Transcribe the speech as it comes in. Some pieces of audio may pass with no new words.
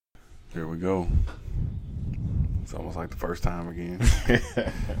Here we go. It's almost like the first time again.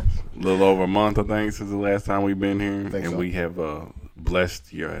 A little over a month, I think, since the last time we've been here. And we have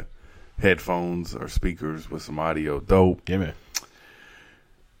blessed your headphones or speakers with some audio. Dope. Yeah, man.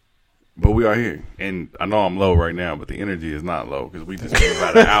 But we are here. And I know I'm low right now, but the energy is not low because we just spent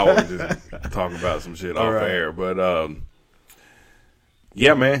about an hour just talking about some shit off air. But,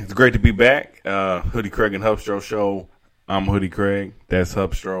 yeah, man, it's great to be back. Hoodie Craig and Hubstro Show. I'm Hoodie Craig. That's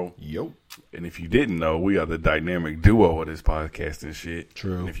Hubstro. Yo. And if you didn't know, we are the dynamic duo of this podcast and shit.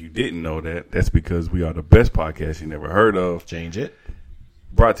 True. And if you didn't know that, that's because we are the best podcast you never heard of. Change it.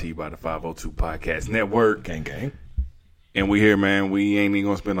 Brought to you by the 502 Podcast Network. Gang, gang. And we here, man. We ain't even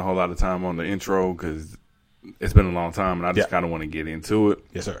going to spend a whole lot of time on the intro because it's been a long time, and I just kind of want to get into it.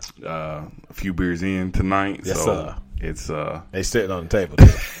 Yes, sir. A few beers in tonight. Yes, sir. It's they sitting on the table.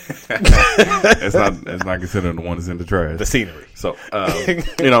 it's not considered the one that's in the trash. The scenery. So set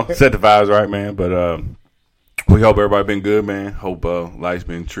the vibes right, man. But we hope everybody been good, man. Hope life's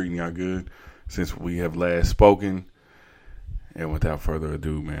been treating y'all good since we have last spoken. And without further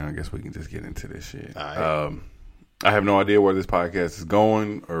ado, man, I guess we can just get into this shit. All right. I have no idea where this podcast is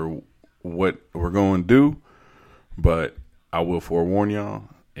going or what we're going to do, but I will forewarn y'all,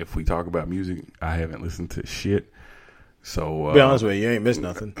 if we talk about music, I haven't listened to shit. So be honest with you ain't missed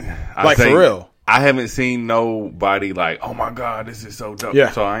nothing. Like, for real. I haven't seen nobody like, oh my God, this is so dope. Yeah.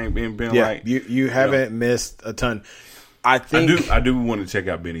 So I ain't been like, you haven't missed a ton. I think I do want to check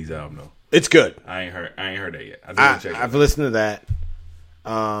out Benny's album though. It's good. I ain't heard that yet. I've listened to that.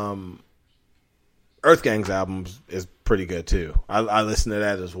 Earth Gang's album is pretty good too. I listened to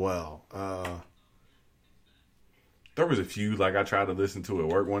that as well. There was a few like I tried to listen to at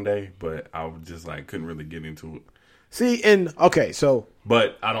work one day, but I was just like couldn't really get into it. See,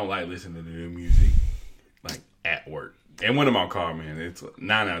 but I don't like listening to new music like at work. And when I'm on car, man, it's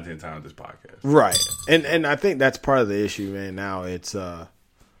 9 out of 10 times this podcast. Right. And I think that's part of the issue, man. Now it's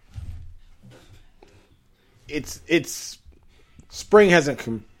spring hasn't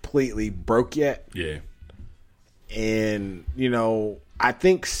completely broke yet. Yeah. And, I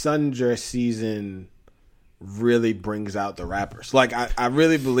think sundress season really brings out the rappers. Like I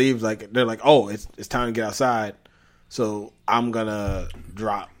really believe like they're like, oh, it's time to get outside. So I'm gonna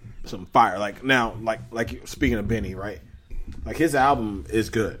drop some fire. Like now, like speaking of Benny, right? Like his album is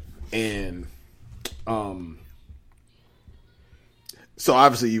good, and so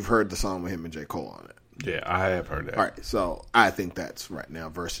obviously you've heard the song with him and J. Cole on it. Yeah, I have heard that. All right, so I think that's right now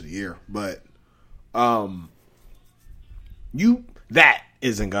verse of the year, but that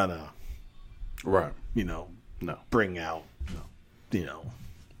isn't gonna bring out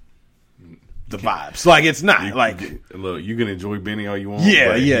the vibes. Like it's not look, you can enjoy Benny all you want. Yeah,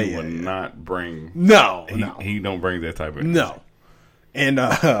 but yeah, he yeah. will not bring. No, he don't bring that type of energy. No, and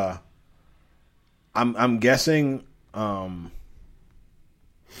I'm guessing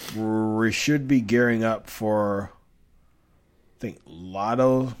we should be gearing up for. I think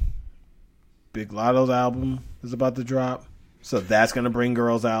Big Lotto's album is about to drop, so that's gonna bring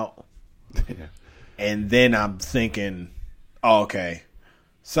girls out. Yeah. And then I'm thinking, oh, okay,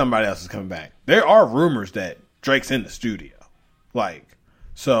 somebody else is coming back. There are rumors that Drake's in the studio. And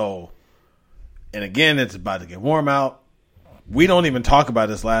again, it's about to get warm out. We don't even talk about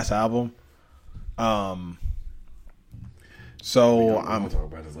this last album. So I'm talk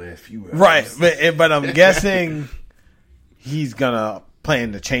about his last few albums. Right, but I'm guessing he's gonna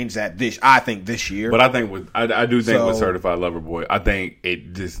plan to change that this year. But I think I do think with Certified Lover Boy, I think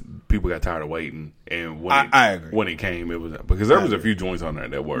it just people got tired of waiting, and I agree. When it came, it was because there was a few joints on there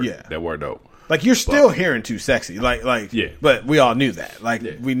that were dope. Like you're still hearing Too Sexy, like yeah. But we all knew that,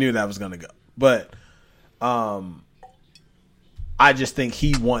 we knew that was gonna go. But I just think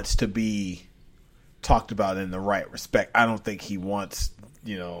he wants to be talked about in the right respect. I don't think he wants,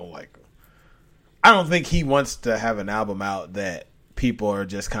 I don't think he wants to have an album out that people are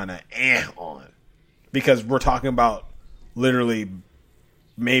just kind of on, because we're talking about literally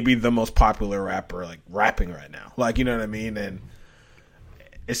maybe the most popular rapper rapping right now. You know what I mean? And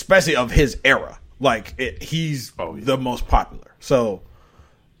especially of his era, he's the most popular. So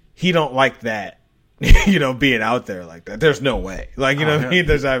he don't like that, being out there like that. There's no way. What I mean?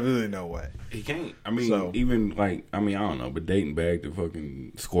 There's absolutely no way. He can't. I mean, even I don't know, but dating back to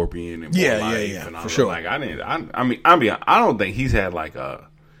fucking Scorpion and and all for sure. I don't think he's had a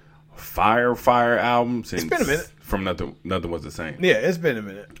fire album since. It's been a minute. From Nothing Was the Same. Yeah, it's been a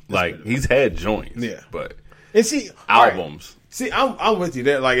minute. He's had joints. Yeah, but albums. Right. See, I'm with you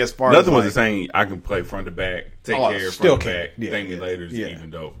there. As far Nothing as Was the Same. I can play front to back, take care front to back. Thank Me Later is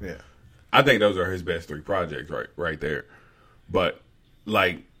even dope. Yeah, I think those are his best 3 projects right there. But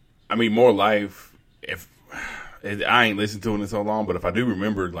I mean, More Life. If I ain't listened to it in so long, but if I do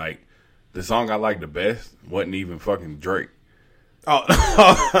remember, like the song I liked the best wasn't even fucking Drake. Oh,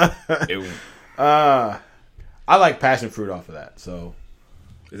 It was, I like Passion Fruit off of that. So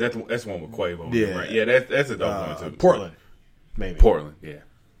is that that's the one with Quavo? Yeah. Right? Yeah, that's a dope one too. Portland, maybe. Portland, yeah.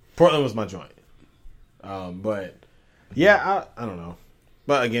 Portland was my joint. But yeah, I don't know.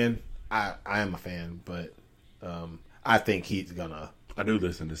 But again, I am a fan, but I think he's gonna. I do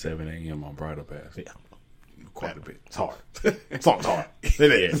listen to 7 a.m. on Bridal Pass. Yeah. Quite a bit. It's hard. That song's hard. It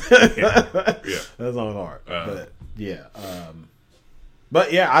is. Yeah. That song's hard. But yeah.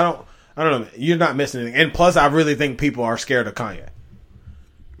 But yeah, I don't know. You're not missing anything. And plus, I really think people are scared of Kanye.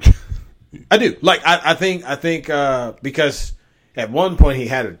 I do. Like, I think because at one point he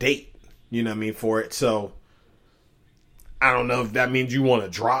had a date, you know what I mean, for it. So I don't know if that means you want to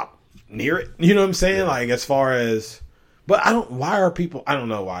drop near it. You know what I'm saying? Yeah. Like, as far as, but I don't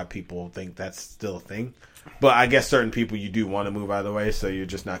know why people think that's still a thing. But I guess certain people you do want to move out of the way, so you're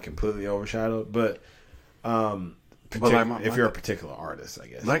just not completely overshadowed. But if you're a particular artist, I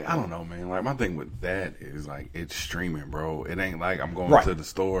guess. Like, I don't know, man. Like, my thing with that is, like, it's streaming, bro. It ain't like I'm going to the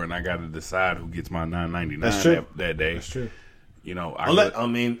store and I got to decide who gets my $9.99 that day. That's true. You know,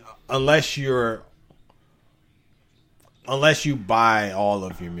 unless you buy all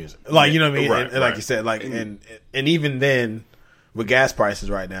of your music, like, you know what I mean, right, and like you said, like, and even then, with gas prices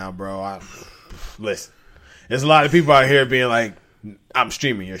right now, bro, listen, there's a lot of people out here being like, I'm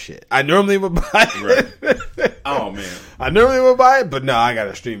streaming your shit. I normally would buy it. Right. Oh man, I normally would buy it, but no, I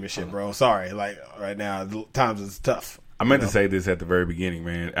gotta stream your shit, bro. Sorry, like right now, times is tough. I meant to say this at the very beginning,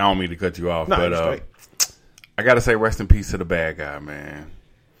 man. I don't mean to cut you off, no, but I gotta say rest in peace to the bad guy, man.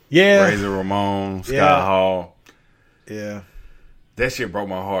 Yeah, Razor Ramon, Scott Hall. Yeah, that shit broke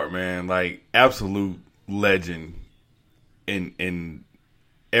my heart, man. Like, absolute legend in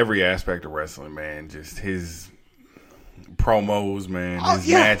every aspect of wrestling, man. Just his promos, man, his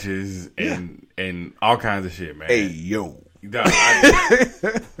matches, and all kinds of shit, man. Hey, yo.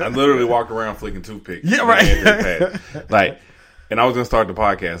 I literally walked around flicking toothpicks. Yeah, right. Like, and I was going to start the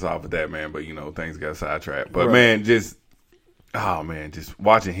podcast off with that, man, but, you know, things got sidetracked. But, man, just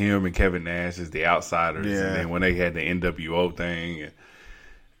watching him and Kevin Nash as the outsiders, and then when they had the NWO thing, and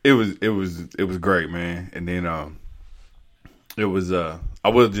it was great, man. And then it was I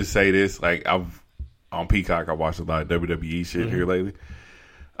will just say this, like, on Peacock, I watched a lot of WWE shit here lately.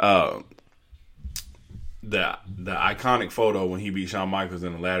 The iconic photo when he beat Shawn Michaels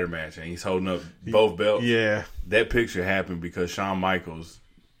in a ladder match and he's holding up both belts. Yeah, that picture happened because Shawn Michaels,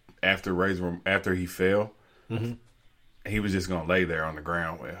 after he fell, he was just gonna lay there on the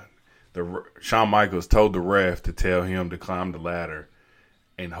ground. Shawn Michaels told the ref to tell him to climb the ladder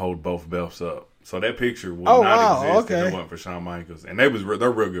and hold both belts up. So that picture would not exist if it wasn't for Shawn Michaels. And they're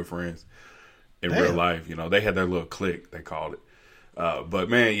real good friends in real life. You know, they had their little clique, they called it. But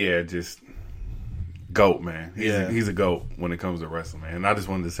man, yeah, just GOAT, man. He's a GOAT when it comes to wrestling, man. And I just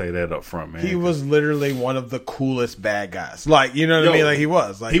wanted to say that up front, man. He was literally one of the coolest bad guys. Like, you know what I mean? Like, he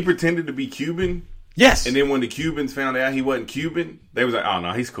was. Like, he pretended to be Cuban. Yes. And then when the Cubans found out he wasn't Cuban, they was like, oh,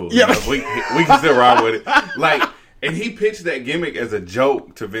 no, he's cool. Yeah. You know, we can still ride with it. Like, and he pitched that gimmick as a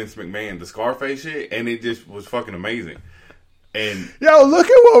joke to Vince McMahon, the Scarface shit, and it just was fucking amazing. And yo, look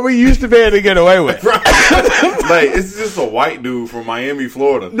at what we used to be able to get away with. Right. Like, it's just a white dude from Miami,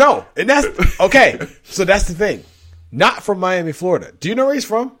 Florida. No, and that's okay. So that's the thing. Not from Miami, Florida. Do you know where he's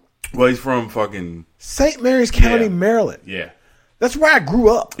from? Well, he's from fucking St. Mary's County, Maryland. Yeah. That's where I grew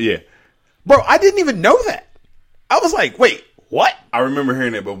up. Yeah. Bro, I didn't even know that. I was like, wait, what? I remember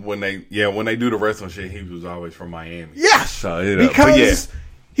hearing it, but when they do the wrestling shit, he was always from Miami. Yeah. So, because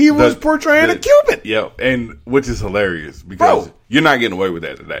he was portraying a Cuban. Yeah, and which is hilarious because you're not getting away with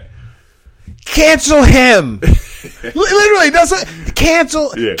that today. Cancel him. Literally, that's it.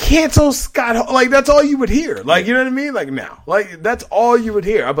 Cancel Scott. Like, that's all you would hear. Like, you know what I mean? Like, no. Like, that's all you would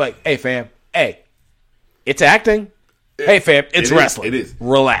hear. I'm like, hey, fam. Hey, it's acting. Hey, fam. It's wrestling. It is.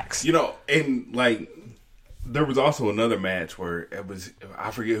 Relax. You know, and, like, there was also another match where it was,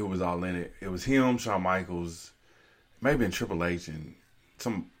 I forget who was all in it. It was him, Shawn Michaels, maybe in Triple H, and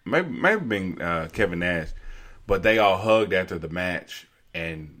maybe been Kevin Nash, but they all hugged after the match,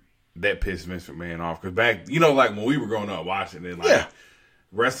 and that pissed Vince McMahon off because back, you know, like when we were growing up watching it, like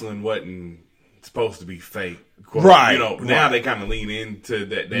wrestling wasn't supposed to be fake, right? You know, now they kind of lean into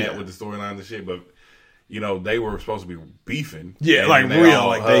that with the storylines and shit, but you know they were supposed to be beefing, like real,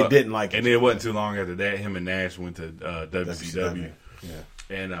 like they didn't like it. And then it wasn't too long after that, him and Nash went to WCW,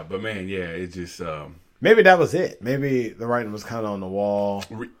 and but man, it just. Maybe that was it. Maybe the writing was kind of on the wall.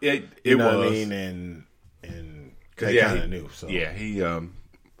 It you know was. what I mean? And they kind of knew. So yeah, he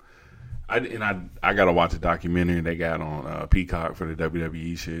I gotta watch a documentary they got on Peacock for the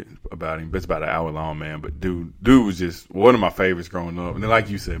WWE shit about him. It's about an hour long, man. But dude was just one of my favorites growing up. And then, like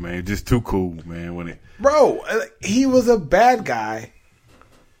you said, man, just too cool, man. Bro, he was a bad guy.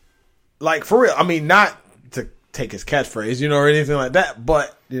 Like, for real. I mean, not to take his catchphrase, or anything like that.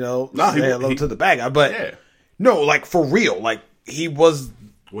 But, say hello to the bad guy. But, no, like, for real. Like, he was...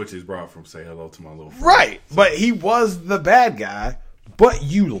 Which is brought from say hello to my little friend. Right. But he was the bad guy. But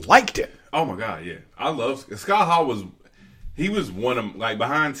you liked him. Oh my God, yeah. I love Scott Hall he was one of like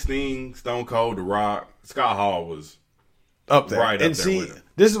behind Sting, Stone Cold, The Rock. Scott Hall was up there. Right and up there see, with him.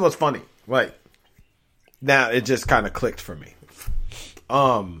 This is what's funny. Like now it just kind of clicked for me.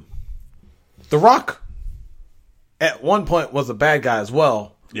 The Rock at one point was a bad guy as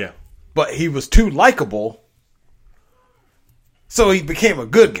well. Yeah. But he was too likable. So he became a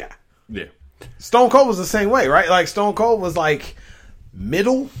good guy. Yeah. Stone Cold was the same way, right? Like Stone Cold was like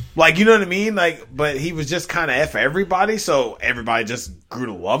middle, like, you know what I mean? Like, but he was just kind of F everybody, so everybody just grew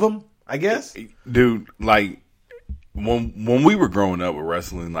to love him, I guess. Dude, like when we were growing up with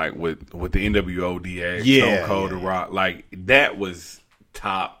wrestling, like with the NWO, DX, Stone Cold, The Rock, like that was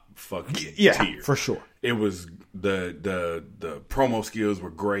top fucking tier for sure. It was the promo skills were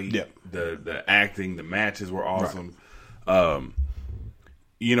great. Yeah. The acting, the matches were awesome. Right.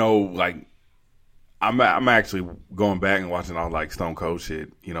 Like. I'm actually going back and watching all like Stone Cold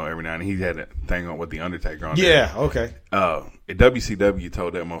shit, every now and then. He had a thing on with the Undertaker on there. Yeah, okay. At WCW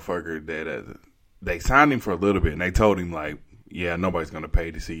told that motherfucker that they signed him for a little bit, and they told him like, yeah, nobody's gonna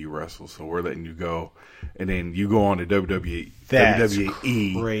pay to see you wrestle, so we're letting you go, and then you go on to WWE. That's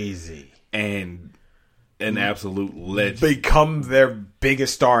WWE crazy, and an absolute legend, become their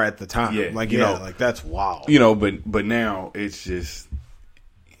biggest star at the time. Yeah, like like that's wild. But now it's just.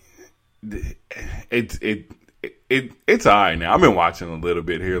 It's all right now. I've been watching a little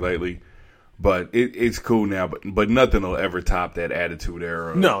bit here lately, but it's cool now. But nothing will ever top that Attitude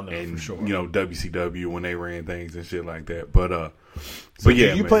Era. No, and, for sure. WCW when they ran things and shit like that. But yeah,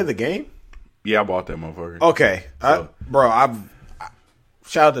 did you play the game? Yeah, I bought that motherfucker. Okay, so,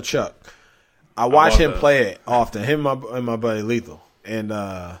 shout out to Chuck. I watch him play it often. Him and my buddy Lethal and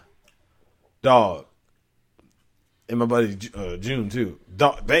Dog and my buddy June too.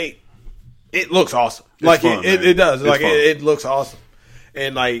 Dog, it looks awesome. It's fun, it does. It's like fun. it looks awesome.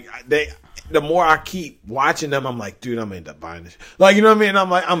 And like the more I keep watching them, I'm like, dude, I'm gonna end up buying this. Like, you know what I mean? I'm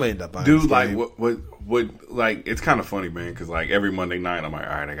like, I'm gonna end up buying this. Dude, like what like it's kind of funny, man, because like every Monday night I'm like,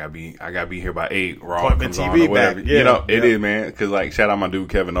 all right, I gotta be here by 8. Raw comes TV on or whatever. back. Yeah, it is, man. Because like shout out my dude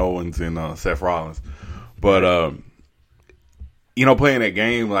Kevin Owens and Seth Rollins, but playing that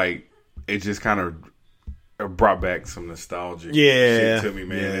game, like it just kind of brought back some nostalgic shit to me,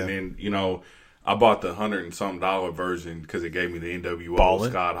 man. Yeah. And then I bought the $100 and something version because it gave me the NWO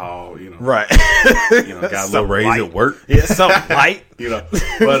Scott Hall, right. Got a little raise at work, something light, but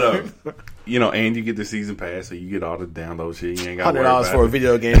and you get the season pass, so you get all the download shit. You ain't got $100 for a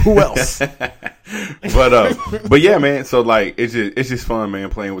video game. Who else? but yeah, man. So like it's just fun, man,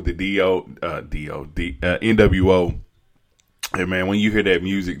 playing with the NWO. And man, when you hear that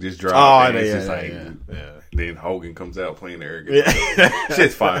music just drop, then Hogan comes out playing the air guitar.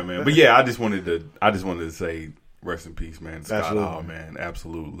 Shit's fine, man. But yeah, I just wanted to say rest in peace, man. Scott Hall, man,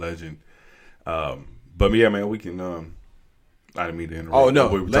 absolute legend. But yeah, man, we can. I didn't mean to interrupt. Oh no!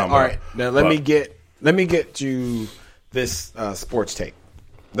 What we were All talking right, about. now let me get you this sports take.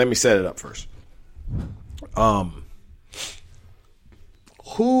 Let me set it up first.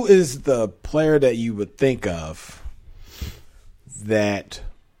 Who is the player that you would think of that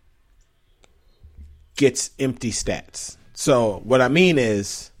gets empty stats? So what I mean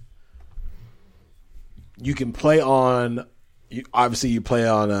is you can play on obviously you play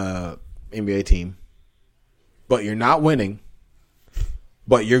on a NBA team, but you're not winning,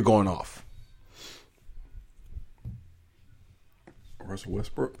 but you're going off. Russell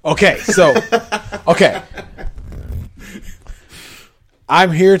Westbrook. Okay.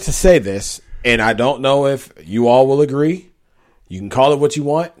 I'm here to say this, and I don't know if you all will agree. You can call it what you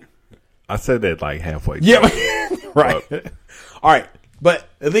want. I said that like halfway. Yeah, right. All right, but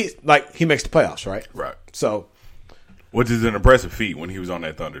at least like he makes the playoffs, right? Right. So, which is an impressive feat when he was on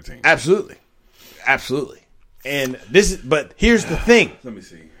that Thunder team. Absolutely. And but here's the thing. Let me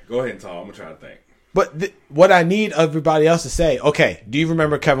see. Go ahead and talk. I'm gonna try to think. But what I need everybody else to say, okay, do you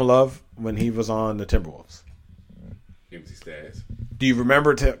remember Kevin Love when he was on the Timberwolves? Empty stats. Do you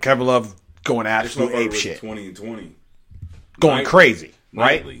remember Kevin Love going absolute ape shit? 20 and 20. Going crazy,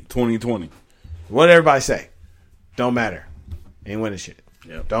 right? 2020. What did everybody say? Don't matter. Ain't winning shit.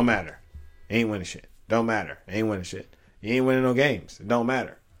 Yep. Don't matter. Ain't winning shit. Don't matter. Ain't winning shit. You ain't winning no games. It don't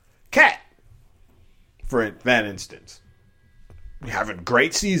matter. Cat. for that instance. Having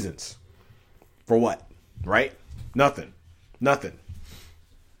great seasons. For what? Right? Nothing.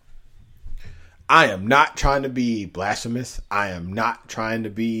 I am not trying to be blasphemous. I am not trying to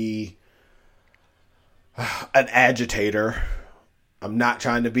be an agitator. I'm not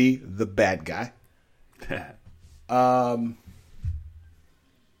trying to be the bad guy.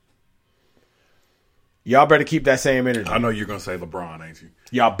 Y'all better keep that same energy. I know you're going to say LeBron, ain't you?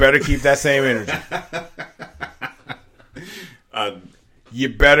 Y'all better keep that same energy. You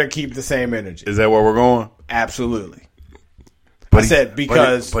better keep the same energy. Is that where we're going? Absolutely. But I said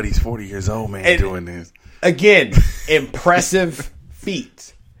because... But he's 40 years old, man, doing this. Again, impressive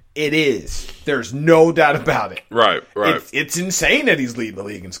feat. It is. There's no doubt about it. Right. It's insane that he's leading the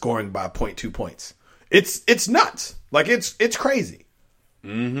league in scoring by 0.2 points. It's nuts. Like, it's crazy.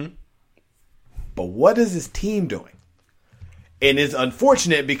 Mm-hmm. But what is his team doing? And it's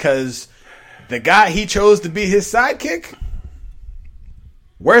unfortunate because the guy he chose to be his sidekick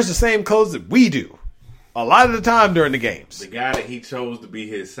wears the same clothes that we do a lot of the time during the games. The guy that he chose to be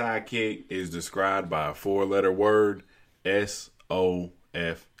his sidekick is described by a 4-letter word, S-O-F-T.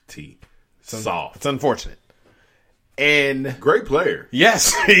 Soft. It's unfortunate. And great player.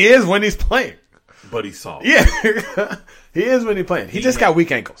 Yes, he is when he's playing. But he's soft. Yeah, he is when he's playing. He just got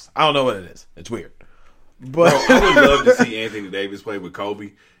weak ankles. I don't know what it is. It's weird. But bro, I would love to see Anthony Davis play with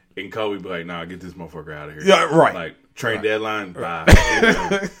Kobe, and Kobe be like, "Nah, get this motherfucker out of here." Yeah, right. Like trade deadline, bye.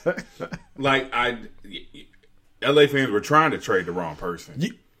 Like LA fans were trying to trade the wrong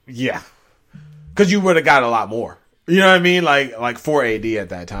person. Yeah, because you would have got a lot more. You know what I mean? Like for AD at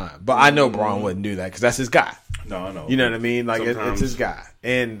that time. But I know Braun wouldn't do that because that's his guy. No, I know. You know what I mean? Like it's his guy,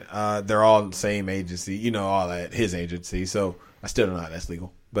 and they're all the same agency. You know, all that his agency. So I still don't know how that's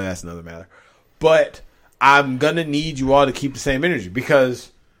legal, but that's another matter. But I'm gonna need you all to keep the same energy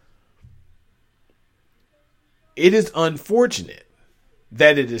because it is unfortunate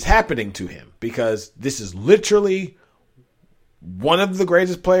that it is happening to him because this is literally one of the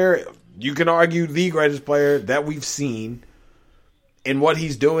greatest player. You can argue the greatest player that we've seen, and what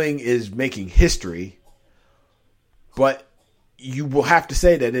he's doing is making history. But you will have to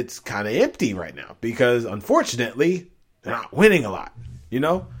say that it's kind of empty right now because, unfortunately, they're not winning a lot, you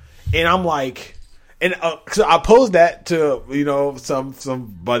know? And I'm like, and so I posed that to, you know, some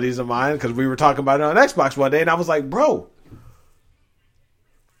buddies of mine because we were talking about it on Xbox one day, and I was like, bro,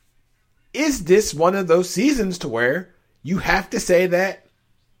 is this one of those seasons to where you have to say that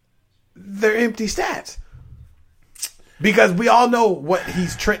they're empty stats? Because we all know what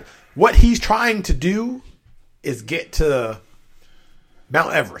he's trying to do is get to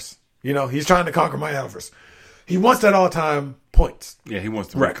Mount Everest. You know, he's trying to conquer Mount Everest. He wants that all-time points. Yeah, he wants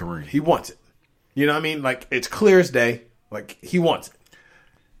to be Kareem. He wants it. You know what I mean? Like, it's clear as day. Like, he wants it.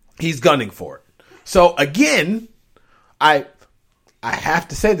 He's gunning for it. So, again, I have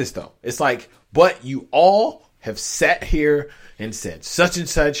to say this, though. It's like, but you all have sat here and said such and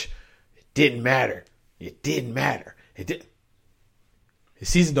such. It didn't matter. It didn't matter. It didn't. The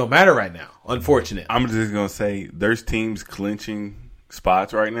season don't matter right now, unfortunately. I'm just going to say there's teams clinching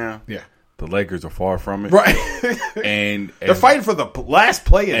spots right now. Yeah. The Lakers are far from it. Right. And they're fighting for the last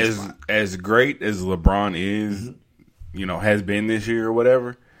play-in spot. As great as LeBron is, you know, has been this year or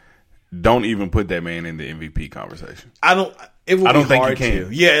whatever, don't even put that man in the MVP conversation. I don't think you can.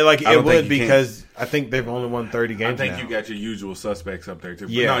 Yeah, like it would because I think they've only won 30 games. I think now. you got your usual suspects up there too.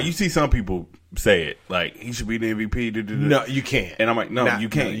 Yeah. No, you see some people say it like he should be the MVP. No, you can't. And I'm like, no, you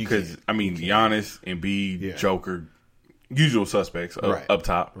can't because I mean, Giannis, Embiid, Joker, usual suspects up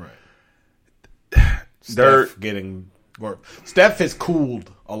top. Right. Steph Steph has cooled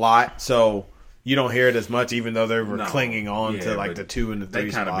a lot, so you don't hear it as much, even though they were clinging on to like the 2 and the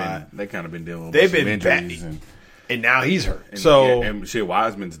 3 spot. They kind of been dealing with some injuries, and now he's hurt. And shit,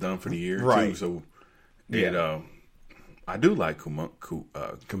 Wiseman's done for the year too. So I do like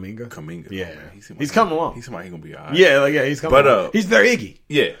Kuminga. Yeah, he's coming along. He's somebody gonna be all right. Yeah, he's coming. But he's their Iggy.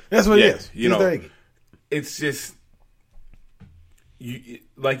 Yeah, that's what he is. He's their Iggy. It's just.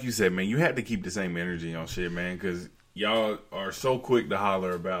 Like you said, man, you have to keep the same energy on shit, man, because y'all are so quick to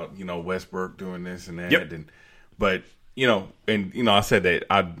holler about, you know, Westbrook doing this and that. Yep. But, you know, I said that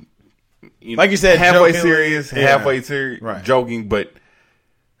like you said, halfway serious, right. joking, but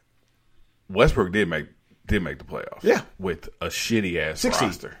Westbrook did make the playoffs. Yeah. With a shitty ass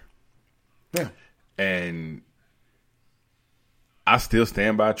roster. Yeah. And I still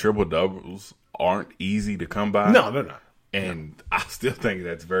stand by triple doubles aren't easy to come by. No, they're not. And I still think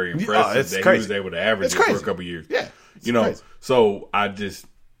that's very impressive that crazy. he was able to average it for a couple years. Yeah. You know, crazy. So I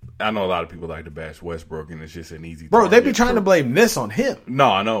know a lot of people like to bash Westbrook, and it's just an easy Bro, they be trying to blame this on him. No,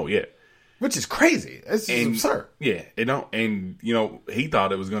 I know, yeah. Which is crazy. It's absurd. Yeah, it don't. And he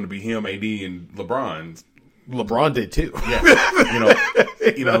thought it was going to be him, AD, and LeBron. LeBron did too. Yeah,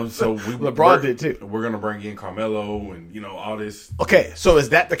 So LeBron did too. We're going to bring in Carmelo and all this. Okay, so is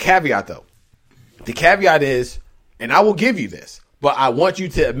that the caveat though? The caveat is, and I will give you this, but I want you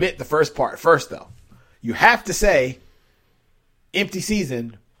to admit the first part first though. You have to say empty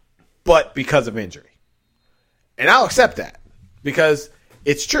season, but because of injury, and I'll accept that because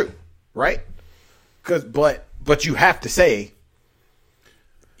it's true. Right? But you have to say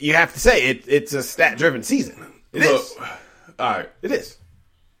it's a stat driven season. It is. All right. It is.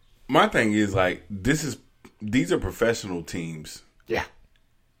 My thing is these are professional teams. Yeah.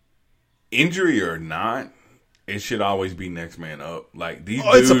 Injury or not, it should always be next man up. Like these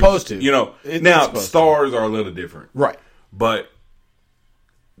it's supposed to. Now stars are a little different. Right. But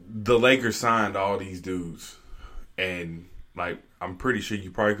the Lakers signed all these dudes and I'm pretty sure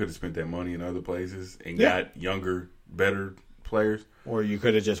you probably could have spent that money in other places and got younger, better players. Or you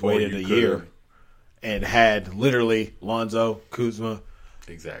could have just waited a year and had literally Lonzo, Kuzma,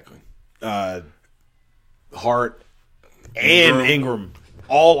 exactly, Hart, and Ingram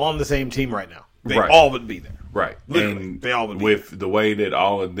all on the same team right now. They all would be there. Right. Literally, and they all would be with the way that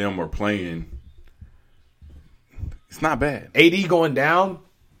all of them are playing, it's not bad. AD going down,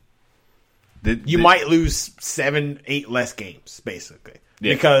 you might lose 7-8 less games, basically.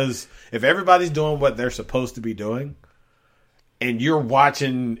 Yeah. Because if everybody's doing what they're supposed to be doing, and you're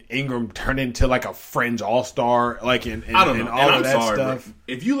watching Ingram turn into like a fringe all-star, like in I don't know. all and of that stuff. Bro.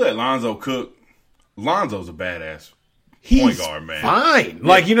 If you let Lonzo cook, Lonzo's a badass point guard, man. Fine. Yeah.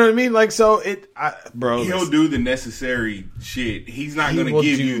 Like, you know what I mean? Like, so he'll do the necessary shit. He's not going to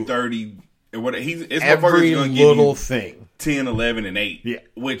give you 30 or what. It's every gonna little give you thing. 10, 11, and 8. Yeah.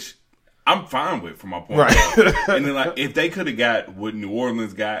 Which I'm fine with from my point right. of view. And then, if they could have got what New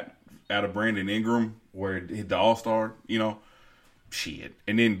Orleans got out of Brandon Ingram, where it hit the All-Star, shit.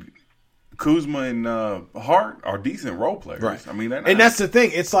 And then Kuzma and Hart are decent role players. Right. I mean, that's the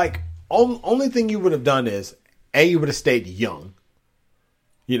thing. It's like, only thing you would have done is, A, you would have stayed young.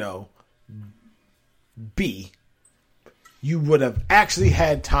 B, you would have actually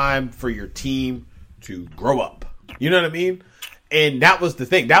had time for your team to grow up. You know what I mean? And that was the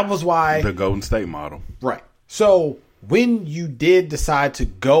thing. That was why... The Golden State model. Right. So, when you did decide to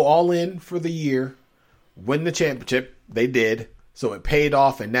go all in for the year, win the championship, they did. So, it paid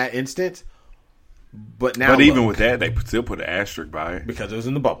off in that instance. But even with that, they still put an asterisk by it. Because it was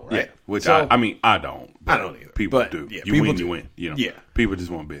in the bubble, right? Yeah, which I don't. I don't either. People do. Yeah, you win. Yeah. People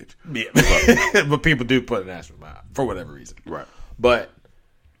just want bitch. Yeah. But people do put an asterisk by it for whatever reason. Right. But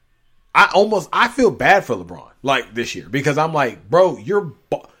I feel bad for LeBron, this year. Because I'm like, bro, you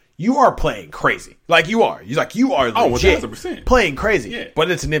are playing crazy. You are. You are legit 1,000%. playing crazy. Yeah.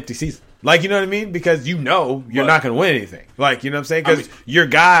 But it's an empty season. You know what I mean? Because you're not going to win anything. You know what I'm saying? Because your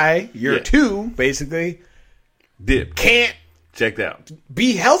guy, two, basically, can't checked out,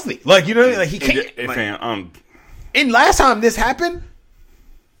 be healthy. You know what I mean? He can't. And last time this happened,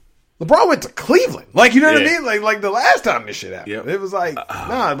 LeBron went to Cleveland. You know what I mean? Like the last time this shit happened. Yep. It was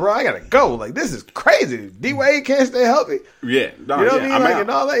nah, bro, I gotta go. This is crazy. D-Wade can't stay healthy. Yeah. No, you know what I mean? And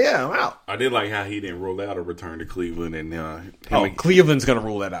all that. Yeah, I'm out. I did like how he didn't roll out a return to Cleveland. And Cleveland's gonna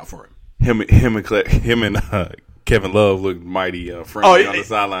rule that out for him. Him and Kevin Love looked mighty friendly on the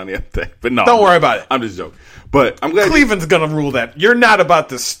sideline the other day. But no, don't worry about it. I'm just joking. But I'm glad Cleveland's gonna rule that. You're not about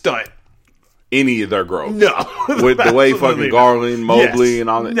to stunt any of their growth. No. With the way fucking Garland, Mobley, and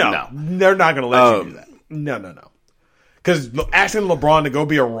all that. No. They're not going to let you do that. No. Because asking LeBron to go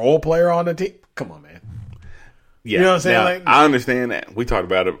be a role player on the team, come on, man. Yeah. You know what I'm saying? I understand that. We talked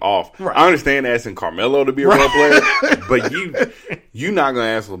about it off. Right. I understand asking Carmelo to be a role player, but you're not going to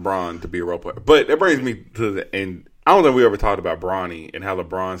ask LeBron to be a role player. But that brings me to and I don't think we ever talked about Bronny and how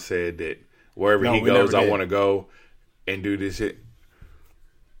LeBron said that wherever he goes, I want to go and do this shit.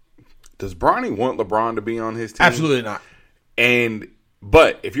 Does Bronny want LeBron to be on his team? Absolutely not.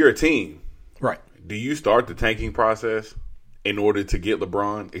 But if you're a team, right? Do you start the tanking process in order to get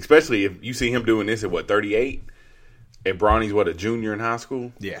LeBron? Especially if you see him doing this at 38, and Bronny's a junior in high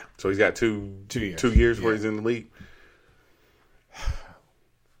school. Yeah. So he's got two years where he's in the league.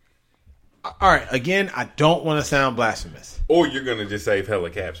 All right. Again, I don't want to sound blasphemous. Or you're gonna just save hella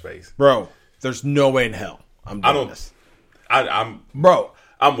cap space, bro. There's no way in hell I'm doing this. I'm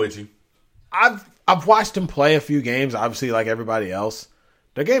with you. I've watched him play a few games, obviously, like everybody else.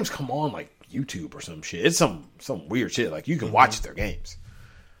 Their games come on YouTube or some shit. It's some weird shit. You can watch their games.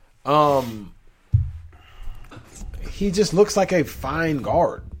 He just looks like a fine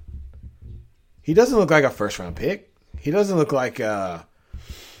guard. He doesn't look like a first round pick. He doesn't look like a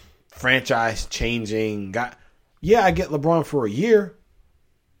franchise changing guy. Yeah, I get LeBron for a year,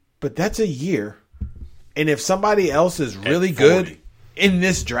 but that's a year. And if somebody else is really good in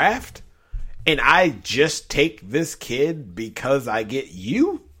this draft, and I just take this kid because I get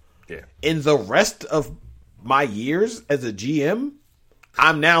you, in the rest of my years as a GM,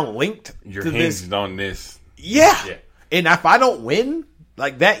 I'm now linked You're to hinged this. on this. Yeah. And if I don't win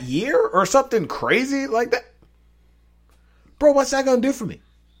like that year or something crazy like that, bro, what's that going to do for me?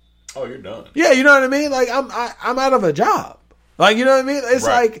 Oh, you're done. Yeah, you know what I mean? Like, I'm out of a job. Like, you know what I mean? It's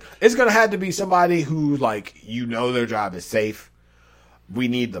like, it's going to have to be somebody who, like, their job is safe. We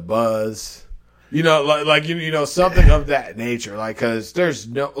need the buzz. You know, something of that nature. Like, because there's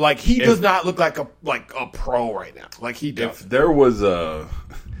no, like, he does not look like a pro right now. Like, he does. If there was a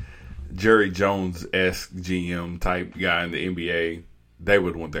Jerry Jones-esque GM type guy in the NBA, they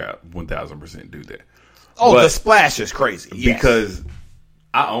would 1,000% do that. Oh, but the splash is crazy. Because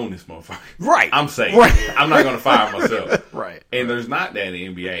I own this motherfucker. Right. I'm safe. Right. I'm not going to fire myself. Right. And there's not that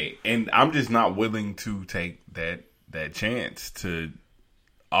in the NBA. And I'm just not willing to take that chance to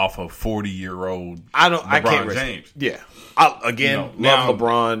off a 40-year-old I can't risk James. It. Yeah. Love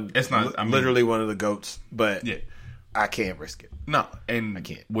LeBron. It's not literally one of the GOATs, but yeah. I can't risk it. No, and I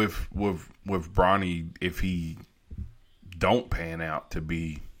can't. With Bronny, if he don't pan out to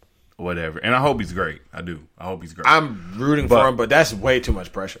be whatever, and I hope he's great. I do. I hope he's great. I'm rooting for him, but that's way too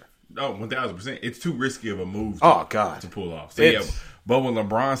much pressure. Oh, 1,000%. It's too risky of a move. To pull off. So but when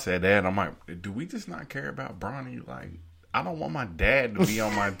LeBron said that, I'm like, do we just not care about Bronny? Like, I don't want my dad to be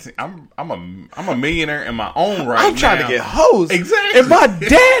on my team. I'm a millionaire in my own right. I'm trying to get hosed. Exactly. And my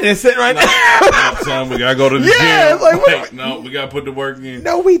dad is sitting right now. Son, we gotta go to the gym. It's like, no, we gotta put the work in.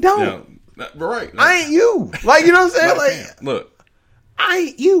 No, we don't. No, right. I ain't you. Like, you know what I'm saying? Like, look, I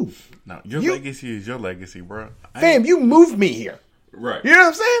ain't you. No, your legacy is your legacy, bro. Fam, you moved me here. Right. You know what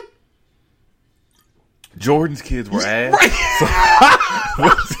I'm saying? Jordan's kids were ass.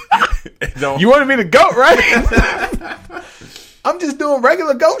 Right. You wanted me to GOAT, right? I'm just doing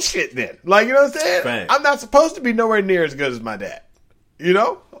regular GOAT shit then. Like, you know what I'm saying? Bang. I'm not supposed to be nowhere near as good as my dad. You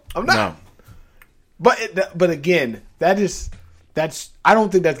know? I'm not. No. But again, that's I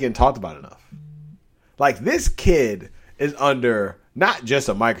don't think that's getting talked about enough. Like, this kid is under not just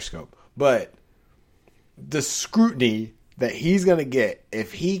a microscope, but the scrutiny that he's going to get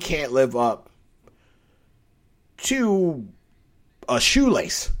if he can't live up to a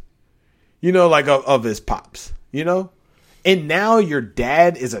shoelace, like of his pops, And now your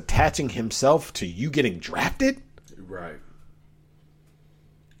dad is attaching himself to you getting drafted? Right.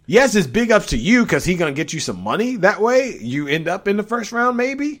 Yes, it's big ups to you because he's going to get you some money. That way you end up in the first round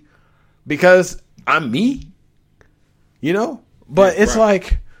maybe because I'm me, But it's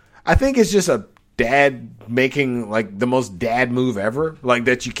like, I think it's just a dad making like the most dad move ever, like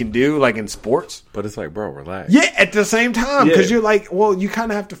that you can do, like in sports. But it's like, bro, relax. Yeah, at the same time, because you're like, well, you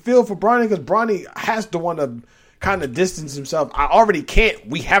kind of have to feel for Bronny because Bronny has to want to kind of distance himself. I already can't.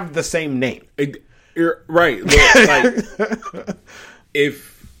 We have the same name. You're right. Look, like,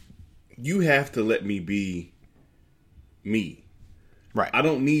 if you have to let me be me, right? I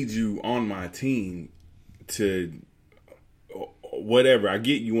don't need you on my team to whatever. I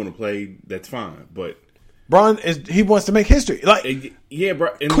get you want to play. That's fine, but Bron he wants to make history. Like, yeah,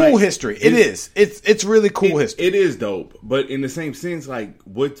 bro. And cool history. It is. It's really cool history. It is dope. But in the same sense, like,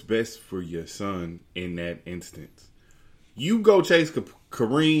 what's best for your son in that instance? You go chase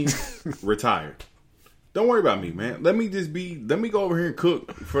Kareem, retired. Don't worry about me, man. Let me go over here and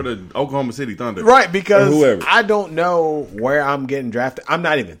cook for the Oklahoma City Thunder. Right, because I don't know where I'm getting drafted. I'm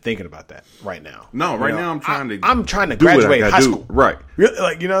not even thinking about that right now. No, now I'm trying to graduate high school. Right.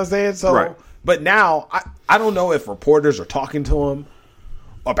 Like, you know what I'm saying? So, right. But now, I don't know if reporters are talking to him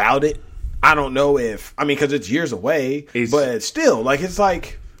about it. I don't know because it's years away. But still, like, it's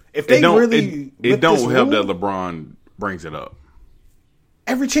like, if they really... It don't help that LeBron brings it up.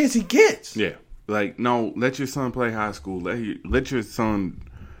 Every chance he gets. Yeah. Like, no, let your son play high school. Let your son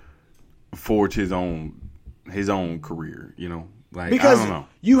forge his own career, Like, because I don't know.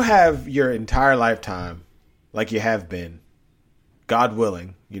 You have your entire lifetime, like you have been, God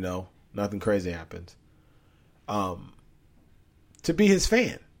willing, nothing crazy happens, to be his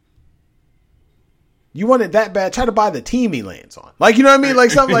fan. You want it that bad, try to buy the team he lands on. Like, you know what I mean?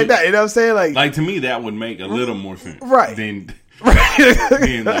 Like, something like that. You know what I'm saying? Like to me, that would make a little more sense. Right. Than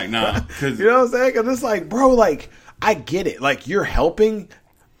being like, nah. You know what I'm saying? Because it's like, bro, like, I get it. Like, you're helping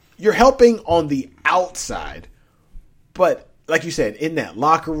on the outside. But, like you said, in that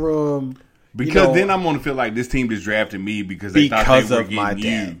locker room. Because then I'm going to feel like this team just drafted me because they thought they were getting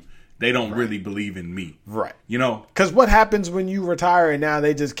you. they don't really believe in me. Right. You know? Because what happens when you retire and now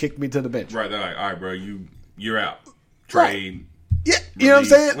they just kick me to the bench? Right. They're like, all right, bro, you're out. Trade. Right. Yeah. You know what I'm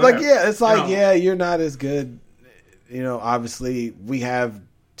saying? Whatever. Like, yeah, it's like, You know? you're not as good. You know, obviously, we have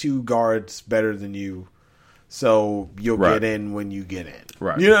 2 guards better than you. So you'll get in when you get in.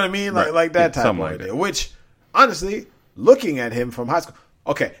 Right. You know what I mean? Like that type of idea. Which, honestly, looking at him from high school.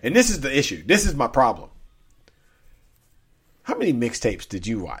 Okay, and this is the issue. This is my problem. How many mixtapes did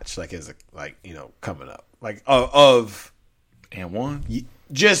you watch? Coming up, of and one,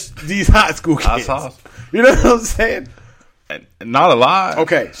 just these high school kids. You know what I'm saying? Not a lot.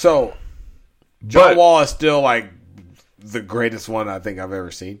 Okay, so John Wall is still like the greatest one I think I've ever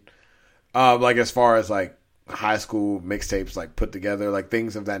seen. As far as like high school mixtapes, like put together, like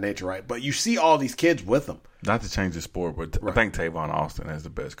things of that nature, right? But you see all these kids with them. Not to change the sport, but I think Tavon Austin has the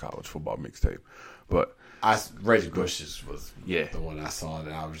best college football mixtape. But Reggie Bush's was the one I saw,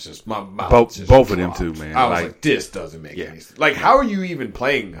 and I was just my mouth both just of them too, man. I was like, this doesn't make any sense. Like, how are you even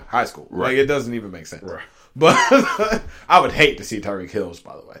playing high school? Right. Like, it doesn't even make sense. Right. But I would hate to see Tyreek Hills,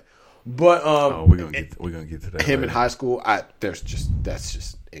 by the way. But we're gonna get to that. Him later. In high school, that's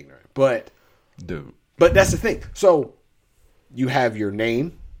just ignorant. But dude. But that's the thing. So you have your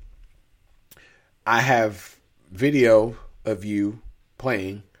name. I have video of you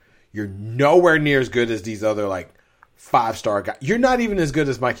playing. You're nowhere near as good as these other like 5-star guys. You're not even as good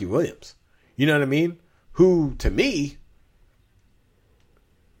as Mikey Williams. You know what I mean? Who to me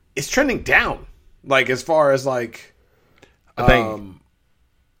is trending down. Like as far as like I think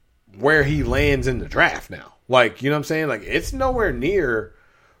where he lands in the draft now. Like, you know what I'm saying? Like it's nowhere near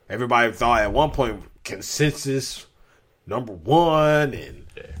everybody thought at one point consensus number 1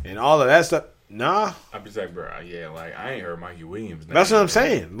 and all of that stuff. Nah. I'd be like, bro, like I ain't heard Mikey Williams. That's what I'm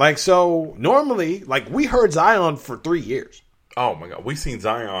saying. Like, so normally, like we heard Zion for 3 years. Oh my God. We seen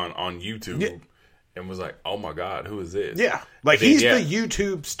Zion on YouTube and was like, oh my God, who is this? Yeah. Like he's the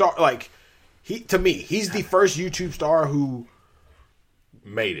YouTube star. Like to me, he's the first YouTube star who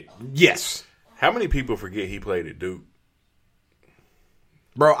made it. Yes. How many people forget he played at Duke?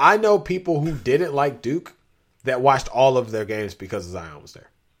 Bro, I know people who didn't like Duke that watched all of their games because Zion was there.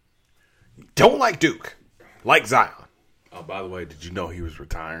 Don't like Duke. Like Zion. Oh, by the way, did you know he was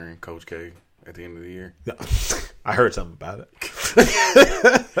retiring, Coach K, at the end of the year? I heard something about it.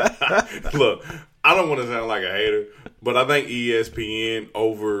 Look, I don't want to sound like a hater, but I think ESPN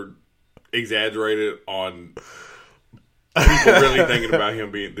over-exaggerated on people really thinking about him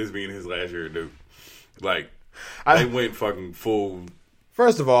being his last year at Duke. Like, they went fucking full...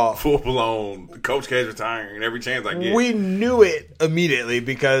 First of all, full blown. Coach K's retiring every chance I get. We knew it immediately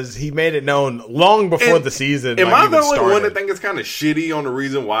because he made it known long before the season. Am I the only one that think it's kind of shitty on the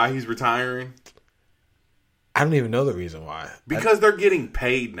reason why he's retiring? I don't even know the reason why. Because they're getting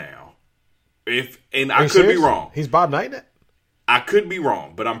paid now. I could be wrong. He's Bob Knight it? I could be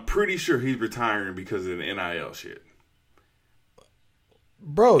wrong, but I'm pretty sure he's retiring because of the NIL shit.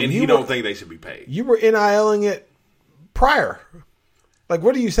 Bro, and he don't think they should be paid. You were NILing it prior. Like,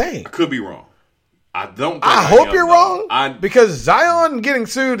 what are you saying? I could be wrong. I don't think I hope you're wrong. Because Zion getting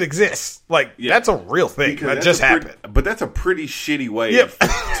sued exists. Like, that's a real thing. That just happened. But that's a pretty shitty way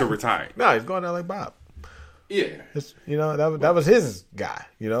to retire. No, he's going out like Bob. Yeah. You know, that was his guy.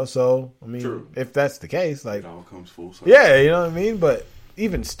 You know, so, I mean, if that's the case, like. It all comes full circle. Yeah, you know what I mean? But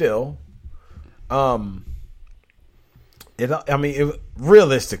even still,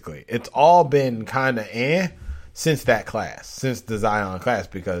 realistically, it's all been kind of since that class, since the Zion class,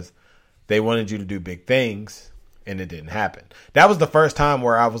 because they wanted you to do big things, and it didn't happen. That was the first time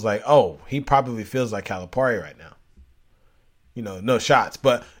where I was like, oh, he probably feels like Calipari right now. You know, no shots.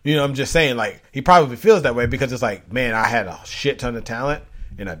 But, you know, I'm just saying, like, he probably feels that way because it's like, man, I had a shit ton of talent,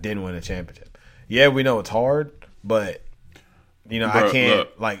 and I didn't win a championship. Yeah, we know it's hard, but, you know, I can't,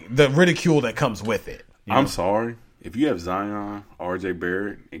 like, the ridicule that comes with it. I'm sorry. If you have Zion, R.J.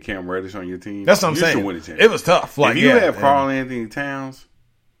 Barrett, and Cam Reddish on your team, that's what I'm saying. Win a championship. It was tough. Like, if you have Karl Anthony Towns,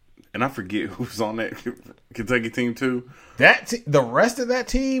 and I forget who's on that Kentucky team too. The rest of that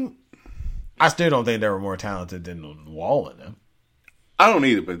team, I still don't think they were more talented than Wall in them. I don't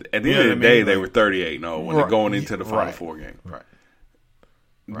either, but at the end of the day, they were 38-0 when they're going into the Final Four game. Right.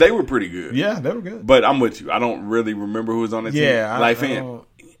 They were pretty good. Yeah, they were good. But I'm with you. I don't really remember who was on that team. Yeah.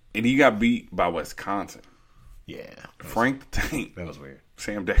 And he got beat by Wisconsin. Yeah. Frank the Tank. That was weird.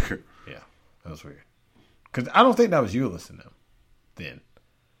 Sam Decker. Yeah, that was weird. Because I don't think that was Ulyss in them then.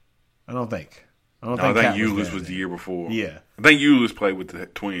 I don't think. I think Ulyss was the year before. Yeah. I think Ulyss played with the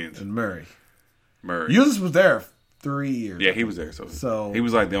Twins. And Murray. Ulyss was there 3 years. Yeah, he was there. So he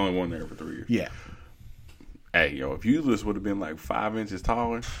was like the only one there for 3 years. Yeah. Hey, if Ulyss would have been like 5 inches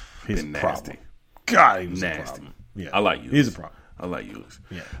taller, He's been a nasty. problem. God, he was Nasty. a problem. Yeah, I like you. He's a problem. I like Ulyss.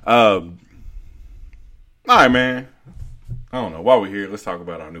 Yeah. All right, man. I don't know. While we're here, let's talk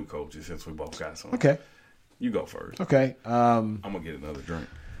about our new coaches since we both got some. Okay. You go first. Okay. I'm gonna get another drink.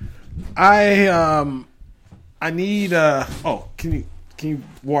 I need can you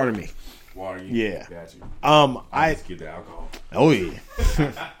water me? Water. Yeah. Got you. I Let's get the alcohol. Oh yeah.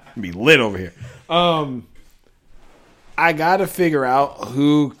 Be lit over here. I gotta figure out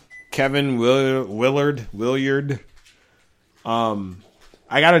who Kevin Williard. I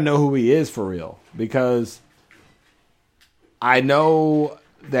gotta know who he is for real because I know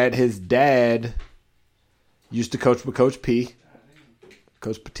that his dad used to coach with Coach P,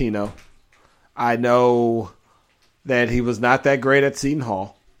 Coach Patino. I know that he was not that great at Seton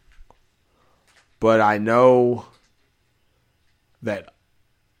Hall, but I know that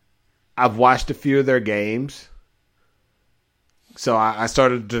I've watched a few of their games. So I'm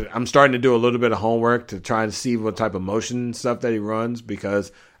starting to do a little bit of homework to try and see what type of motion stuff that he runs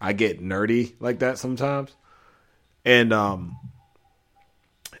because I get nerdy like that sometimes. And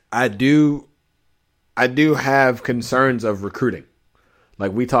I do have concerns of recruiting.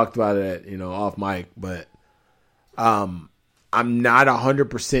 Like we talked about it, off mic, but I'm not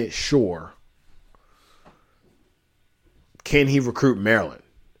 100% sure. Can he recruit Maryland?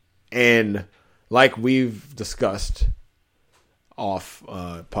 And like we've discussed off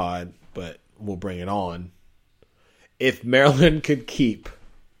pod, but we'll bring it on. If Maryland could keep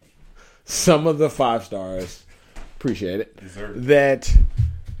some of the 5 stars, appreciate it, that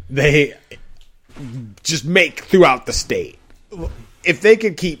they just make throughout the state. If they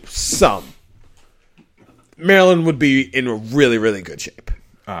could keep some, Maryland would be in a really, really good shape.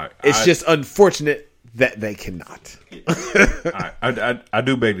 It's just unfortunate that they cannot. I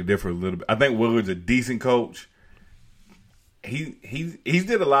do beg to differ a little bit. I think Willard's a decent coach. He's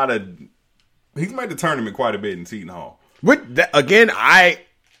did a lot of. He's made the tournament quite a bit in Seton Hall. Again,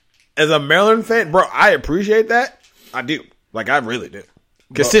 as a Maryland fan, bro, I appreciate that. I do. Like I really do.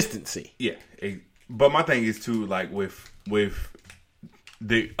 Consistency. But my thing is too, like with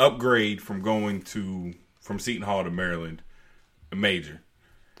the upgrade from from Seton Hall to Maryland, a major.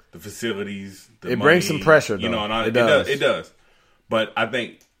 The facilities, the money, brings some pressure, though. It does. But I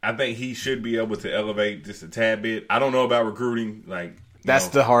think he should be able to elevate just a tad bit. I don't know about recruiting, that's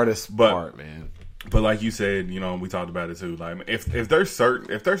the hardest part, man. But like you said, we talked about it too. Like if there's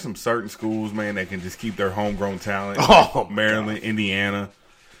some certain schools, man, that can just keep their homegrown talent, Maryland, Indiana,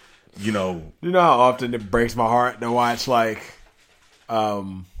 You know how often it breaks my heart to watch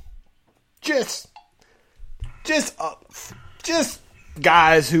just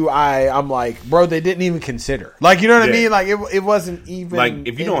guys who I'm like, bro, they didn't even consider. Like, you know what I mean? Like, it wasn't even. Like,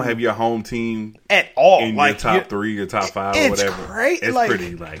 if you don't have your home team at all, in your top 3 or top 5 or whatever, crazy. It's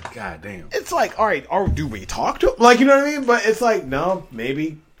pretty, goddamn. It's like, all right, do we talk to them? Like, you know what I mean? But it's like, no,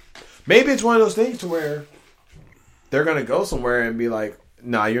 maybe it's one of those things to where they're going to go somewhere and be like,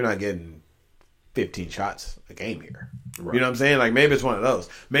 nah, you're not getting 15 shots a game here. Right. You know what I'm saying? Like, maybe it's one of those.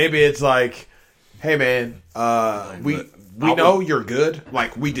 Maybe it's like, hey, man, we know you're good.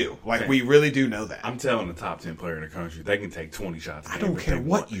 Like, we do. Like, we really do know that. I'm telling the top 10 player in the country, they can take 20 shots a game. I don't care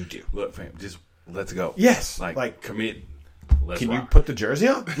what you do. Look, fam, just let's go. Yes. Like commit. Can rock. You put the jersey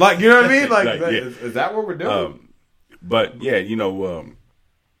on? Like, you know what I mean? Like, is that what we're doing? But, yeah,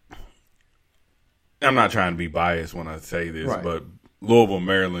 I'm not trying to be biased when I say this, right. But Louisville,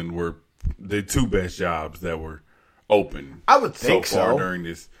 Maryland were the 2 best jobs that were open. I would think so far during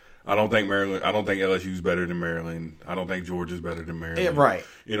this. I don't think LSU's better than Maryland. I don't think Georgia's better than Maryland. Yeah, right.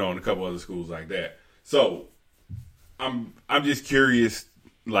 And a couple other schools like that. So I'm just curious.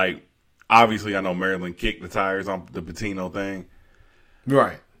 Like, obviously, I know Maryland kicked the tires on the Patino thing.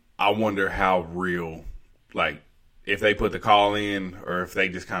 Right. I wonder how real, like, if they put the call in or if they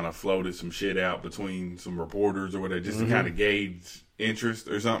just kind of floated some shit out between some reporters or whatever, just to kind of gauge interest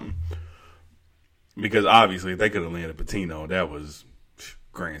or something. Because obviously, if they could have landed Patino, that was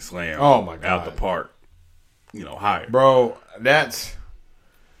grand slam. Oh my God. Out the park. Higher. Bro, that's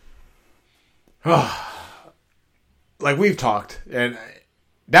like we've talked, and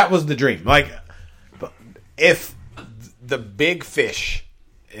that was the dream. Like, if the big fish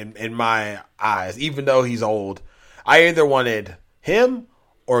in my eyes, even though he's old, I either wanted him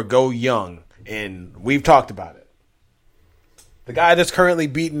or go young, and we've talked about it. The guy that's currently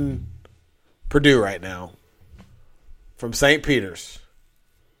beating Purdue right now from St. Peter's,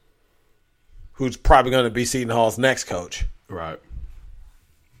 who's probably going to be Seton Hall's next coach. Right.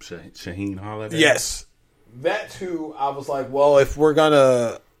 Shaheen Holiday? Yes. That's who I was like, well, if you're going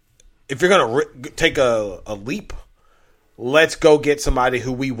to take a leap let's go get somebody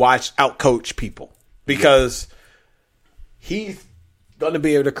who we watched outcoach people because he's going to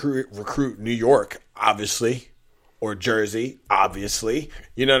be able to recruit New York, obviously, or Jersey, obviously.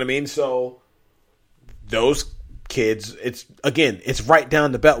 You know what I mean? So those kids, it's right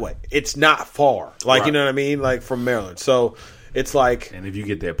down the Beltway. It's not far. Like, you know what I mean? Like from Maryland. So it's like. And if you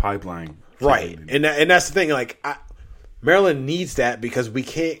get that pipeline. Right. And that's the thing. Like, Maryland needs that because we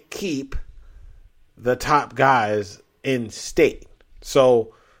can't keep the top guys in state.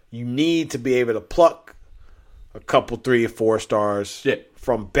 So you need to be able to pluck a couple 3 or 4 stars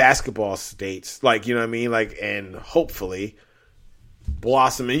from basketball states. Like, you know what I mean? Like, and hopefully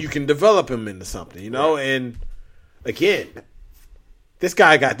blossom and you can develop him into something, you know? Right. And again, this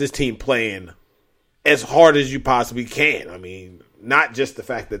guy got this team playing as hard as you possibly can. I mean, not just the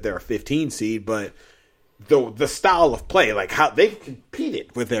fact that they're a 15 seed, but the style of play, like how they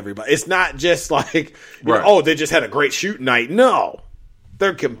competed with everybody. It's not just like, you know, they just had a great shooting night. No,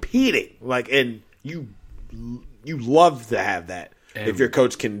 they're competing. Like, and you love to have that and if your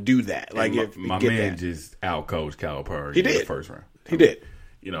coach can do that. Like, if my man just outcoached Calipari in the first round. He did.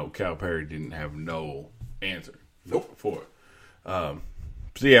 You know, Calipari didn't have no answer for it. So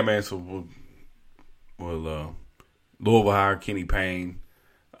yeah, man. So we'll Louisville hire Kenny Payne.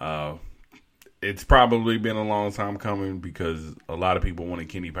 It's probably been a long time coming because a lot of people wanted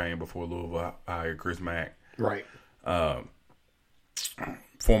Kenny Payne before Louisville hired Chris Mack. Right.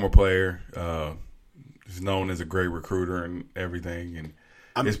 Former player, is known as a great recruiter and everything,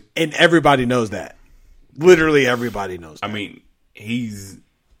 and everybody knows that. Literally, everybody knows that. I mean, he's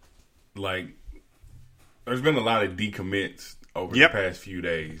like, there's been a lot of decommits over the past few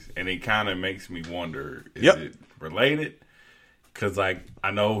days, and it kind of makes me wonder: is it related? Because, like,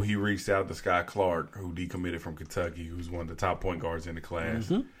 I know he reached out to Scott Clark, who decommitted from Kentucky, who's one of the top point guards in the class.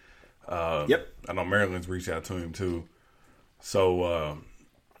 Mm-hmm. I know Maryland's reached out to him, too. So,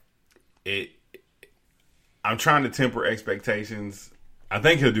 I'm trying to temper expectations. I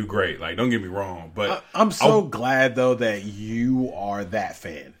think he'll do great. Like, don't get me wrong. But I'm so glad, though, that you are that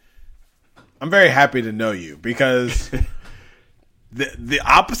fan. I'm very happy to know you because the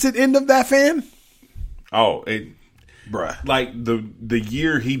opposite end of that fan? Bruh. Like, the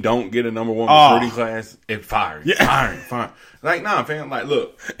year he don't get a number 1 recruiting class, it fires. Yeah. Fire. Like, nah, fam. Like,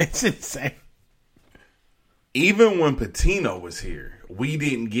 look. It's insane. Even when Patino was here, we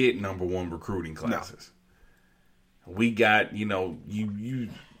didn't get number 1 recruiting classes. No. We got, you know, you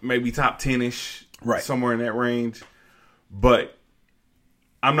maybe top 10-ish. Right. Somewhere in that range. But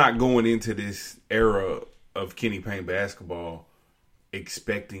I'm not going into this era of Kenny Payne basketball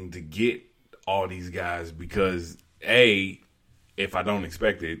expecting to get all these guys because if I don't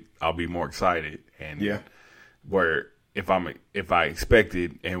expect it, I'll be more excited. And where if I expect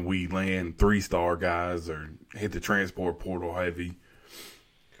it and we land 3-star guys or hit the transport portal heavy,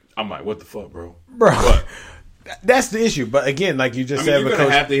 I'm like, what the fuck, bro? But, that's the issue. But again, like you just said, you're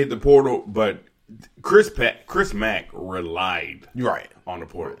gonna have to hit the portal. But Chris Mack relied on the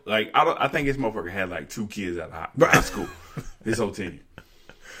portal. Like I think his motherfucker had like 2 kids out of high school. His whole team.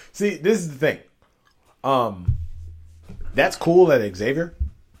 See, this is the thing. That's cool at Xavier.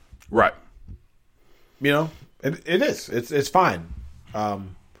 Right. You know, it is. It's fine.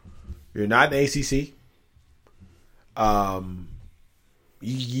 You're not an ACC.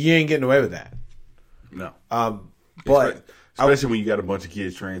 You ain't getting away with that. No. But especially when you got a bunch of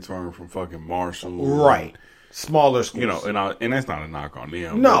kids transferring from fucking Marshall. Right. Smaller schools. You know, and that's not a knock on